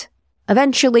 But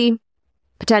eventually,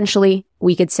 potentially,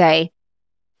 we could say,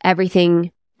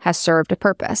 everything has served a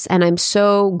purpose. And I'm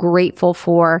so grateful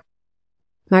for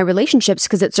my relationships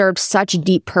because it served such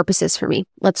deep purposes for me.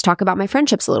 Let's talk about my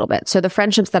friendships a little bit. So the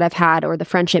friendships that I've had, or the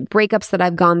friendship breakups that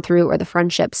I've gone through, or the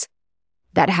friendships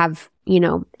that have,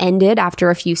 ended after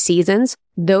a few seasons,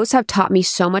 those have taught me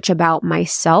so much about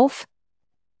myself,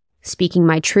 speaking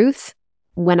my truth,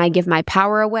 when I give my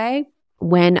power away,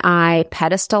 when I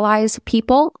pedestalize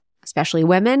people, especially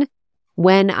women,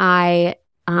 when I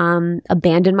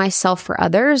abandon myself for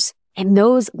others. And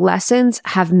those lessons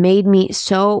have made me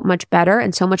so much better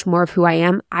and so much more of who I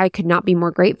am. I could not be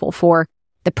more grateful for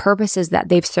the purposes that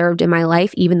they've served in my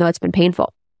life, even though it's been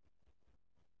painful.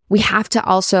 We have to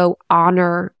also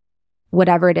honor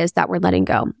whatever it is that we're letting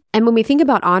go. And when we think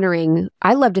about honoring,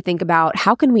 I love to think about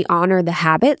how can we honor the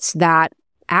habits that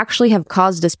actually have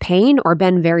caused us pain or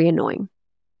been very annoying.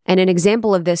 And an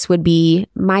example of this would be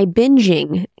my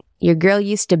binging. Your girl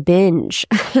used to binge.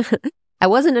 I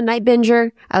wasn't a night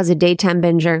binger. I was a daytime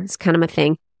binger. It's kind of my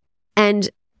thing. And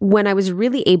when I was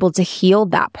really able to heal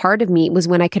that part of me was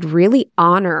when I could really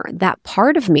honor that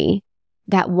part of me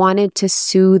that wanted to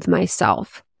soothe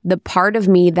myself, the part of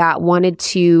me that wanted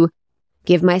to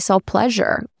give myself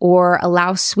pleasure or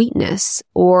allow sweetness,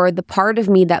 or the part of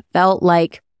me that felt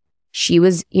like she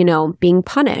was, being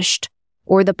punished,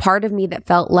 or the part of me that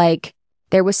felt like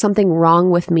there was something wrong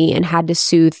with me and had to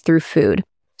soothe through food.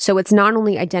 So it's not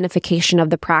only identification of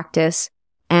the practice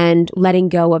and letting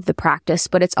go of the practice,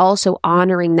 but it's also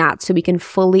honoring that so we can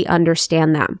fully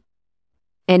understand them.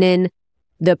 And in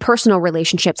the personal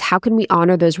relationships, how can we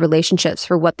honor those relationships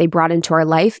for what they brought into our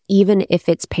life, even if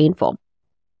it's painful?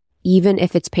 Even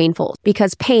if it's painful,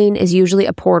 because pain is usually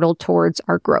a portal towards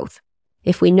our growth.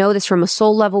 If we know this from a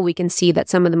soul level, we can see that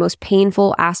some of the most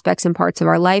painful aspects and parts of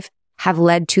our life have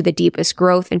led to the deepest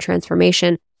growth and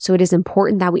transformation. So it is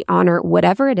important that we honor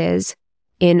whatever it is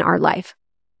in our life.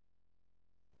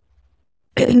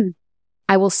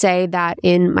 I will say that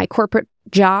in my corporate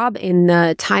job, in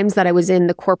the times that I was in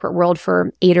the corporate world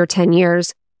for 8 or 10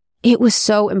 years, it was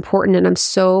so important. And I'm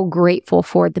so grateful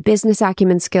for the business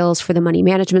acumen skills, for the money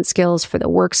management skills, for the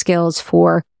work skills,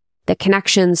 for the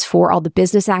connections, for all the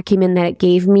business acumen that it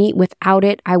gave me. Without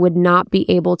it, I would not be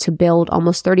able to build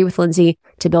Almost 30 with Lindsay,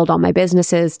 to build all my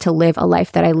businesses, to live a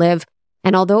life that I live.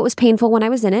 And although it was painful when I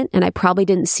was in it, and I probably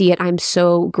didn't see it, I'm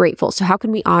so grateful. So how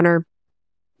can we honor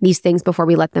these things before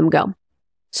we let them go?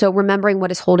 So remembering what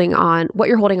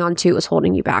you're holding on to is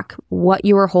holding you back. What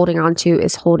you are holding on to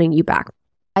is holding you back.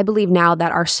 I believe now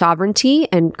that our sovereignty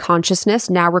and consciousness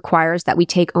now requires that we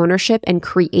take ownership and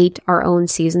create our own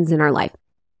seasons in our life.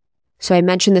 So I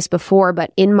mentioned this before,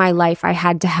 but in my life, I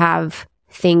had to have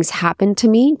things happen to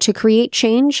me to create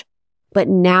change. But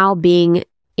now being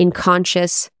in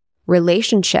conscious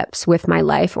relationships with my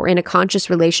life, or in a conscious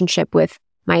relationship with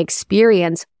my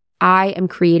experience, I am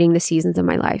creating the seasons of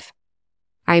my life.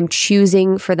 I am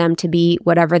choosing for them to be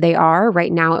whatever they are.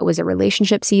 Right now, it was a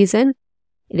relationship season.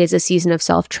 It is a season of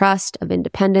self-trust, of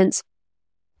independence.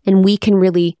 And we can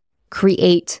really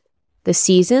create the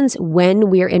seasons when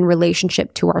we're in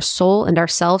relationship to our soul and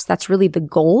ourselves. That's really the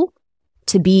goal,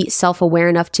 to be self-aware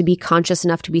enough, to be conscious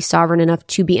enough, to be sovereign enough,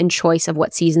 to be in choice of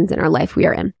what seasons in our life we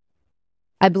are in.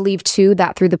 I believe too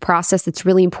that through the process, it's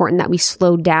really important that we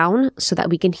slow down so that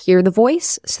we can hear the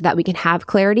voice, so that we can have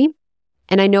clarity.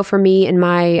 And I know for me in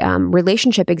my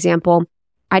relationship example,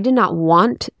 I did not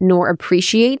want nor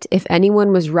appreciate if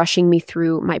anyone was rushing me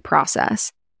through my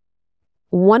process.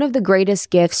 One of the greatest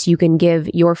gifts you can give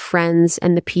your friends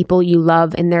and the people you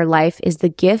love in their life is the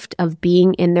gift of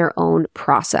being in their own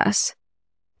process.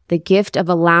 The gift of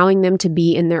allowing them to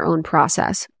be in their own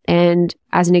process. And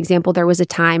as an example, there was a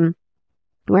time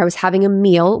where I was having a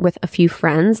meal with a few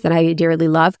friends that I dearly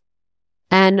love.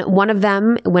 And one of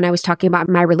them, when I was talking about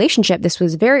my relationship, this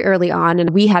was very early on and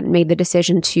we hadn't made the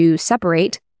decision to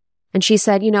separate. And she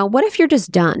said, what if you're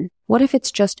just done? What if it's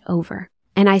just over?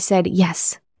 And I said,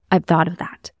 yes, I've thought of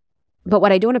that. But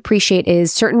what I don't appreciate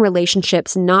is certain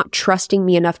relationships not trusting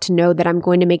me enough to know that I'm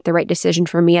going to make the right decision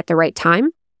for me at the right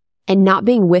time and not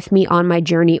being with me on my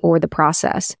journey or the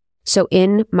process. So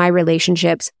in my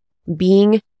relationships,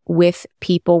 being with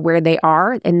people where they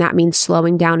are, and that means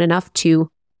slowing down enough to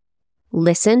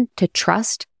listen, to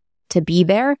trust, to be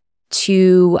there,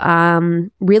 to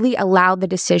really allow the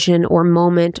decision or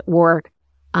moment or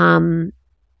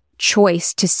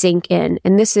choice to sink in.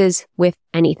 And this is with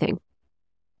anything.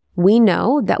 We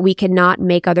know that we cannot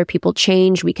make other people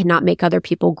change. We cannot make other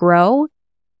people grow.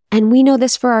 And we know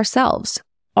this for ourselves.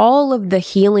 All of the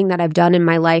healing that I've done in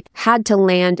my life had to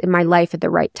land in my life at the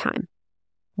right time.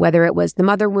 Whether it was the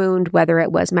mother wound, whether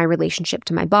it was my relationship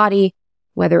to my body,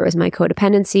 whether it was my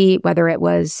codependency, whether it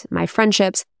was my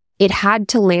friendships, it had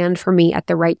to land for me at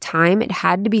the right time. It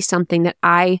had to be something that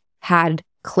I had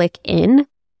click in.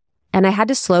 And I had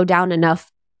to slow down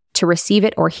enough to receive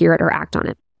it or hear it or act on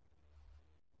it.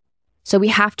 So we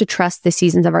have to trust the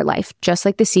seasons of our life. Just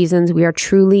like the seasons, we are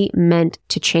truly meant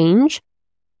to change.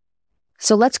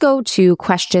 So let's go to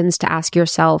questions to ask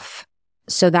yourself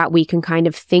so that we can kind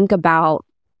of think about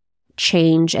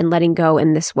change and letting go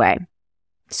in this way.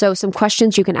 So some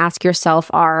questions you can ask yourself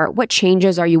are, what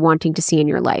changes are you wanting to see in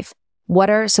your life? What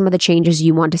are some of the changes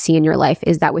you want to see in your life?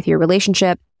 Is that with your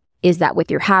relationship? Is that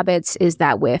with your habits? Is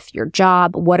that with your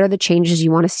job? What are the changes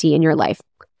you want to see in your life?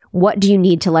 What do you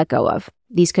need to let go of?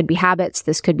 These could be habits.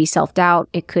 This could be self-doubt.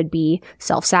 It could be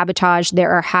self-sabotage.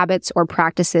 There are habits or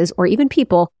practices or even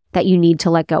people that you need to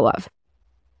let go of.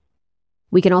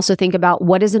 We can also think about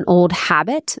what is an old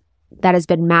habit that has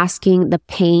been masking the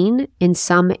pain in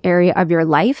some area of your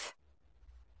life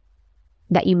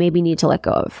that you maybe need to let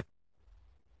go of.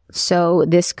 So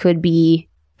this could be,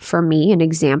 for me, an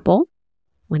example.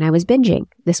 When I was binging,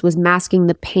 this was masking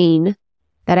the pain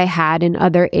that I had in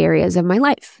other areas of my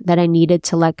life that I needed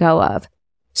to let go of.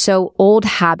 So old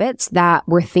habits that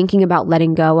we're thinking about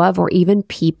letting go of, or even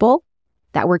people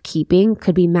that we're keeping,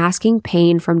 could be masking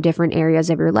pain from different areas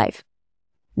of your life.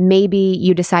 Maybe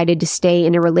you decided to stay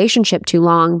in a relationship too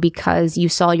long because you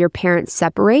saw your parents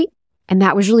separate and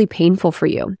that was really painful for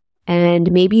you.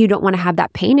 And maybe you don't want to have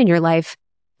that pain in your life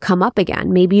come up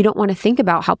again. Maybe you don't want to think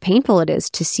about how painful it is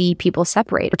to see people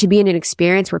separate or to be in an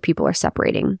experience where people are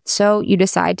separating. So you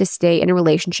decide to stay in a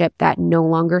relationship that no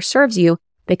longer serves you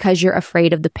because you're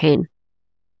afraid of the pain.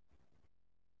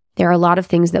 There are a lot of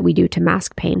things that we do to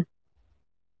mask pain.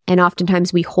 And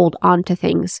oftentimes we hold on to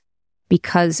things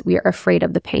because we are afraid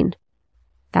of the pain.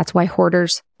 That's why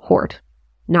hoarders hoard.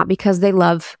 Not because they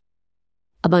love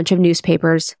a bunch of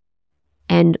newspapers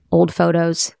and old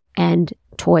photos and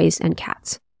toys and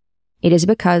cats. It is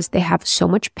because they have so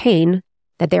much pain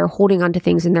that they're holding on to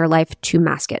things in their life to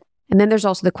mask it. And then there's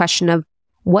also the question of,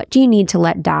 what do you need to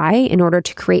let die in order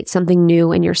to create something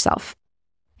new in yourself?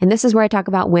 And this is where I talk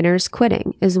about winners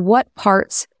quitting, is what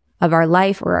parts of our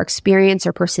life or our experience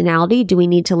or personality do we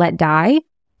need to let die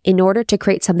in order to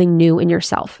create something new in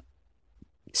yourself?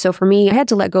 So for me, I had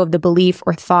to let go of the belief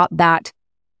or thought that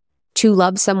to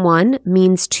love someone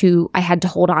means I had to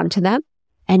hold on to them,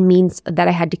 and means that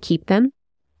I had to keep them,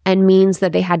 and means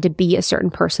that they had to be a certain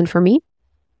person for me,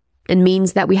 and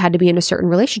means that we had to be in a certain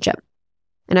relationship.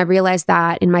 And I realized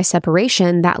that in my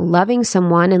separation, that loving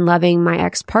someone and loving my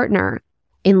ex-partner,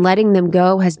 in letting them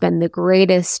go, has been the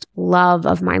greatest love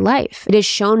of my life. It has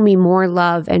shown me more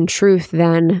love and truth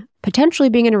than potentially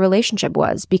being in a relationship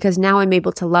was, because now I'm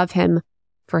able to love him,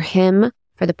 for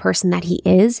the person that he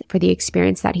is, for the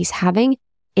experience that he's having,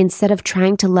 instead of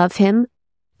trying to love him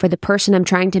for the person I'm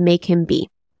trying to make him be.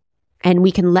 And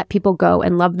we can let people go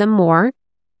and love them more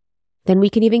than we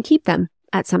can even keep them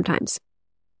at sometimes.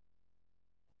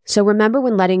 So remember,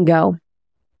 when letting go,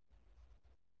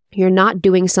 you're not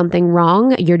doing something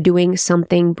wrong, you're doing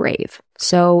something brave.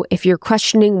 So if you're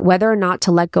questioning whether or not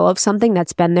to let go of something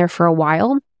that's been there for a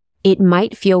while, it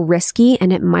might feel risky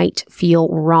and it might feel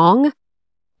wrong.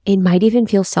 It might even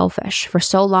feel selfish. For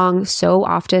so long, so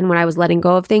often when I was letting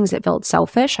go of things, it felt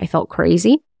selfish. I felt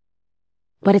crazy.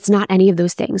 But it's not any of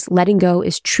those things. Letting go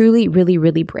is truly, really,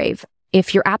 really brave.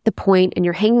 if you're at the point and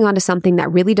you're hanging on to something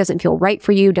that really doesn't feel right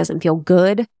for you, doesn't feel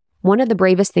good, one of the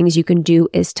bravest things you can do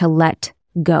is to let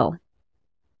go.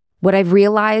 What I've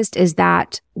realized is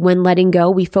that when letting go,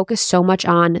 we focus so much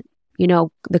on,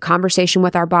 the conversation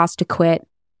with our boss to quit,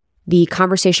 the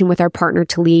conversation with our partner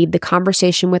to leave, the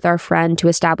conversation with our friend to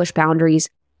establish boundaries,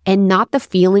 and not the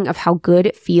feeling of how good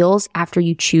it feels after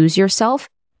you choose yourself,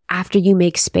 after you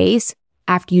make space,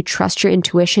 after you trust your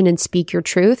intuition and speak your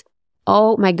truth.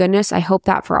 Oh my goodness, I hope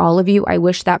that for all of you. I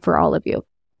wish that for all of you.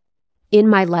 In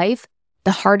my life,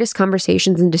 the hardest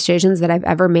conversations and decisions that I've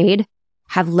ever made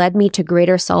have led me to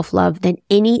greater self-love than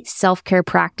any self-care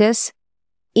practice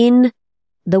in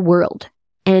the world.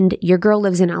 And your girl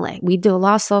lives in LA. We do a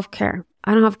lot of self-care.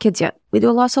 I don't have kids yet. We do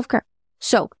a lot of self-care.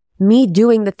 So me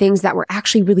doing the things that were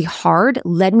actually really hard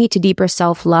led me to deeper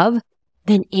self-love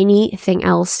than anything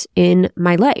else in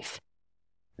my life.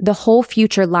 The whole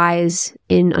future lies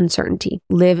in uncertainty.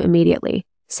 Live immediately.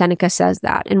 Seneca says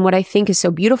that. And what I think is so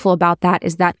beautiful about that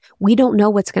is that we don't know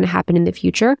what's going to happen in the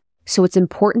future. So it's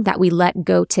important that we let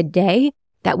go today,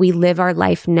 that we live our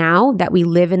life now, that we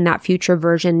live in that future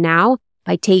version now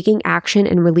by taking action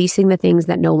and releasing the things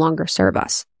that no longer serve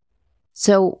us.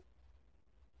 So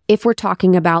if we're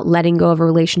talking about letting go of a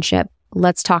relationship,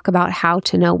 let's talk about how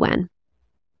to know when.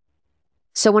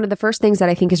 So one of the first things that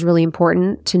I think is really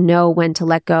important to know when to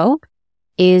let go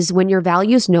is when your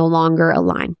values no longer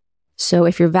align. So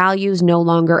if your values no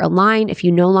longer align, if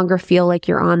you no longer feel like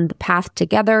you're on the path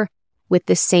together with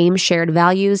the same shared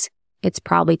values, it's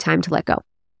probably time to let go.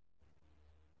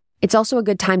 It's also a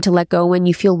good time to let go when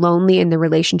you feel lonely in the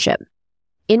relationship.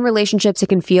 In relationships, it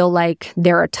can feel like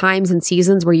there are times and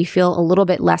seasons where you feel a little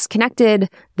bit less connected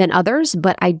than others,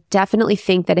 but I definitely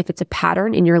think that if it's a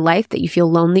pattern in your life that you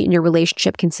feel lonely in your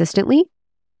relationship consistently,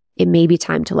 it may be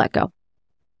time to let go.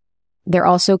 There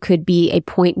also could be a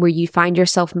point where you find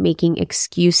yourself making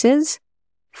excuses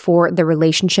for the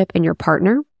relationship and your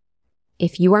partner.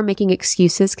 If you are making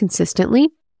excuses consistently,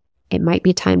 it might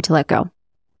be time to let go.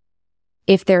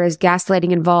 If there is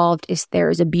gaslighting involved, if there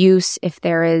is abuse, if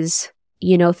there is,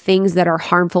 things that are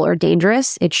harmful or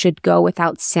dangerous, it should go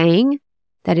without saying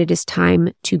that it is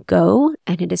time to go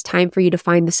and it is time for you to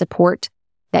find the support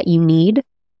that you need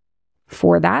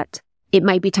for that. It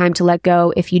might be time to let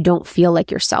go if you don't feel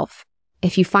like yourself.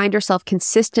 If you find yourself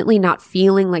consistently not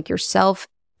feeling like yourself,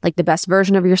 like the best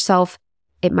version of yourself,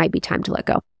 it might be time to let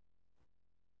go.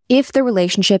 If the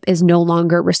relationship is no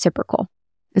longer reciprocal,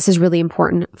 this is really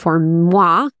important for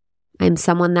moi. I'm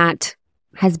someone that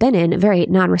has been in very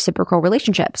non-reciprocal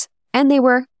relationships, and they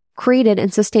were created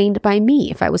and sustained by me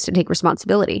if I was to take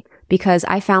responsibility, because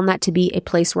I found that to be a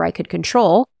place where I could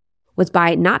control was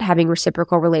by not having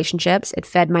reciprocal relationships. It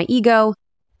fed my ego,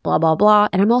 blah, blah, blah.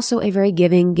 And I'm also a very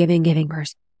giving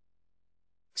person.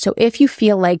 So if you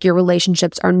feel like your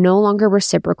relationships are no longer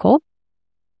reciprocal,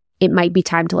 it might be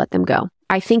time to let them go.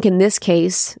 I think in this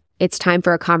case, it's time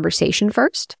for a conversation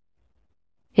first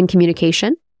and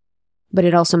communication, but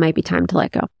it also might be time to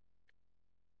let go.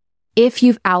 If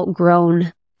you've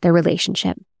outgrown the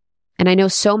relationship, and I know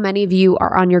so many of you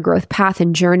are on your growth path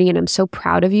and journey, and I'm so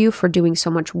proud of you for doing so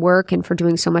much work and for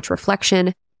doing so much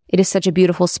reflection. It is such a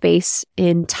beautiful space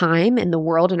in time, in the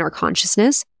world, in our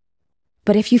consciousness.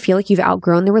 But if you feel like you've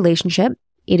outgrown the relationship,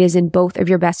 it is in both of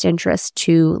your best interests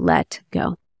to let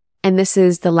go. And this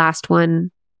is the last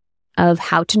one of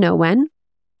how to know when.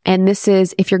 And this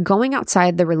is if you're going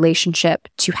outside the relationship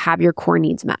to have your core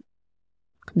needs met.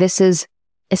 This is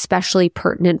especially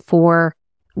pertinent for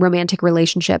romantic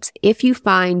relationships. If you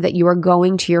find that you are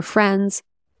going to your friends,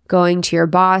 going to your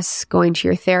boss, going to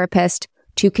your therapist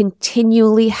to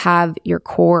continually have your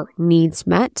core needs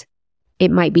met,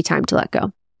 it might be time to let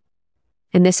go.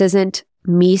 And this isn't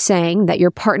me saying that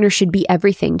your partner should be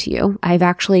everything to you. I've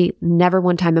actually never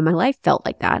one time in my life felt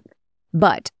like that.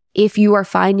 But if you are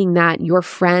finding that your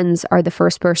friends are the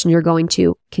first person you're going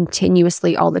to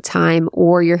continuously all the time,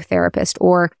 or your therapist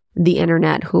or the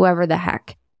internet, whoever the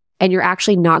heck, and you're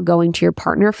actually not going to your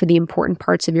partner for the important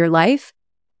parts of your life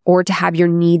or to have your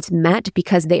needs met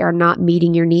because they are not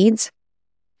meeting your needs,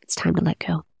 it's time to let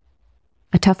go.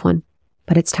 A tough one,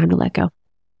 but it's time to let go.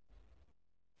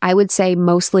 I would say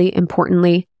mostly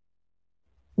importantly,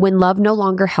 when love no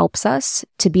longer helps us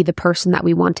to be the person that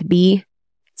we want to be,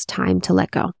 it's time to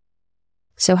let go.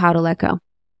 So how to let go?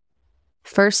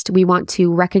 First, we want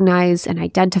to recognize and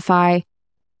identify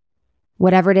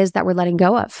whatever it is that we're letting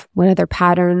go of, whatever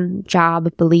pattern,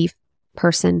 job, belief,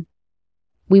 person.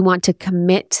 We want to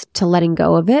commit to letting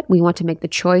go of it. We want to make the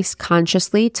choice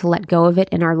consciously to let go of it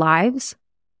in our lives.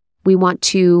 We want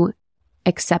to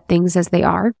accept things as they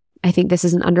are I think this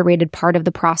is an underrated part of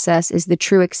the process, is the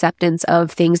true acceptance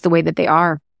of things the way that they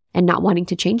are and not wanting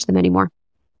to change them anymore.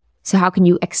 So how can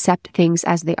you accept things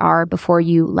as they are before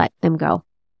you let them go?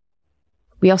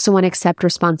 We also want to accept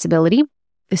responsibility.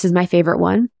 This is my favorite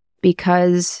one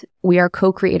because we are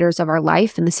co-creators of our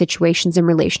life and the situations and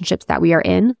relationships that we are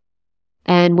in.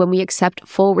 And when we accept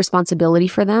full responsibility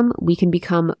for them, we can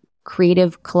become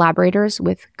creative collaborators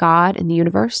with God and the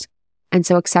universe. And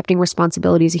so accepting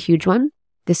responsibility is a huge one.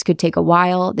 This could take a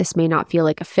while. This may not feel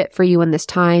like a fit for you in this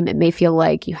time. It may feel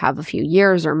like you have a few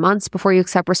years or months before you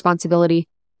accept responsibility.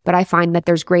 But I find that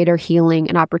there's greater healing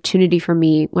and opportunity for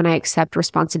me when I accept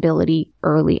responsibility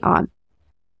early on.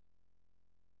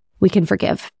 We can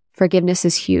forgive. Forgiveness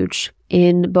is huge.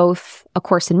 In both A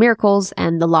Course in Miracles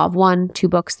and The Law of One, 2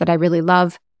 books that I really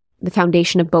love, the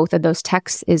foundation of both of those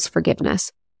texts is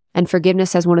forgiveness. And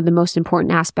forgiveness as one of the most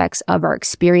important aspects of our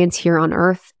experience here on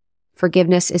earth.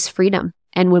 Forgiveness is freedom.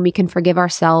 And when we can forgive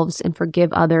ourselves and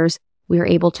forgive others, we are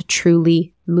able to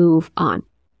truly move on.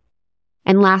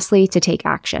 And lastly, to take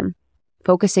action,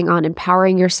 focusing on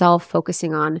empowering yourself,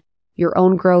 focusing on your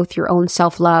own growth, your own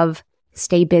self-love.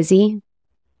 Stay busy.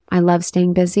 I love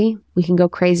staying busy. We can go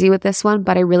crazy with this one,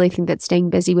 but I really think that staying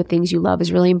busy with things you love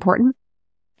is really important.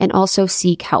 And also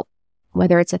seek help,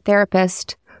 whether it's a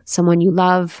therapist, someone you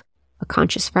love, a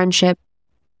conscious friendship,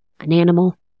 an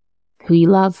animal who you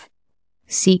love.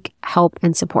 Seek help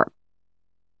and support.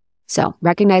 So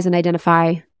recognize and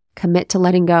identify, commit to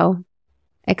letting go,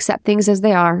 accept things as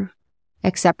they are,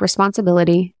 accept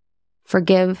responsibility,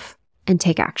 forgive, and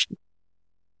take action.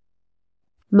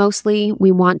 Mostly,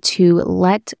 we want to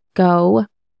let go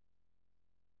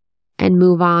and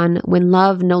move on when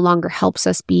love no longer helps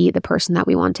us be the person that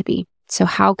we want to be. So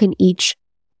how can each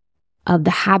of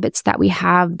the habits that we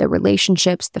have, the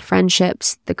relationships, the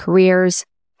friendships, the careers,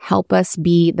 help us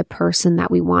be the person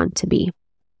that we want to be?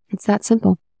 It's that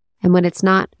simple. And when it's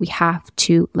not, we have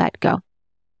to let go.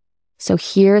 So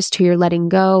here's to your letting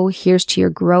go. Here's to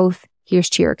your growth. Here's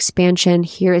to your expansion.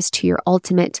 Here is to your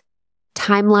ultimate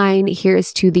timeline. Here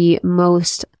is to the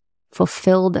most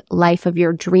fulfilled life of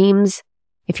your dreams.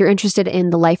 If you're interested in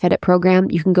the Life Edit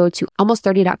program, you can go to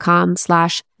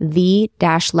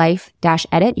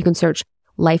almost30.com/the-life-edit. You can search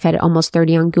Life Edit Almost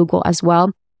 30 on Google as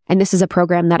well. And this is a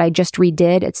program that I just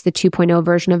redid. It's the 2.0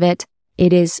 version of it.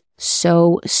 It is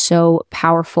so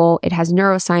powerful. It has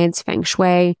neuroscience, feng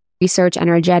shui, research,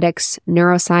 energetics,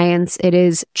 neuroscience. It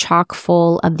is chock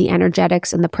full of the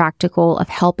energetics and the practical of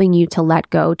helping you to let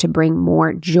go, to bring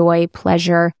more joy,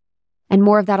 pleasure, and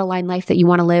more of that aligned life that you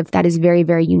want to live that is very,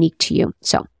 very unique to you.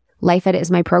 So Life Edit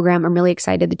is my program. I'm really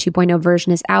excited. The 2.0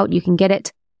 version is out. You can get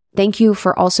it. Thank you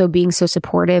for also being so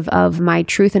supportive of my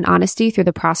truth and honesty through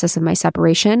the process of my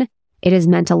separation. It has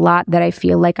meant a lot that I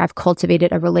feel like I've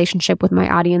cultivated a relationship with my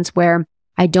audience where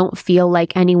I don't feel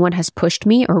like anyone has pushed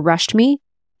me or rushed me.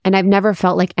 And I've never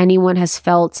felt like anyone has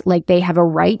felt like they have a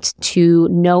right to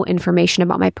know information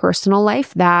about my personal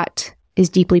life that is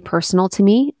deeply personal to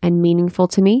me and meaningful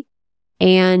to me.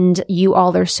 And you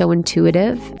all are so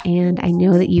intuitive. And I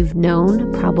know that you've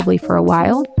known probably for a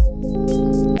while.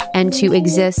 And to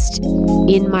exist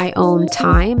in my own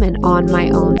time and on my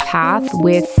own path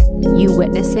with you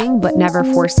witnessing, but never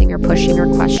forcing or pushing or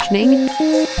questioning,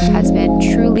 has been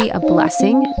truly a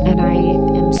blessing. And I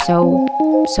am so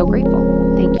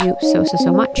grateful. Thank you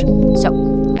so much. So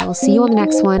I will see you on the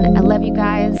next one. I love you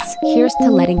guys. Here's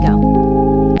to letting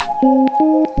go.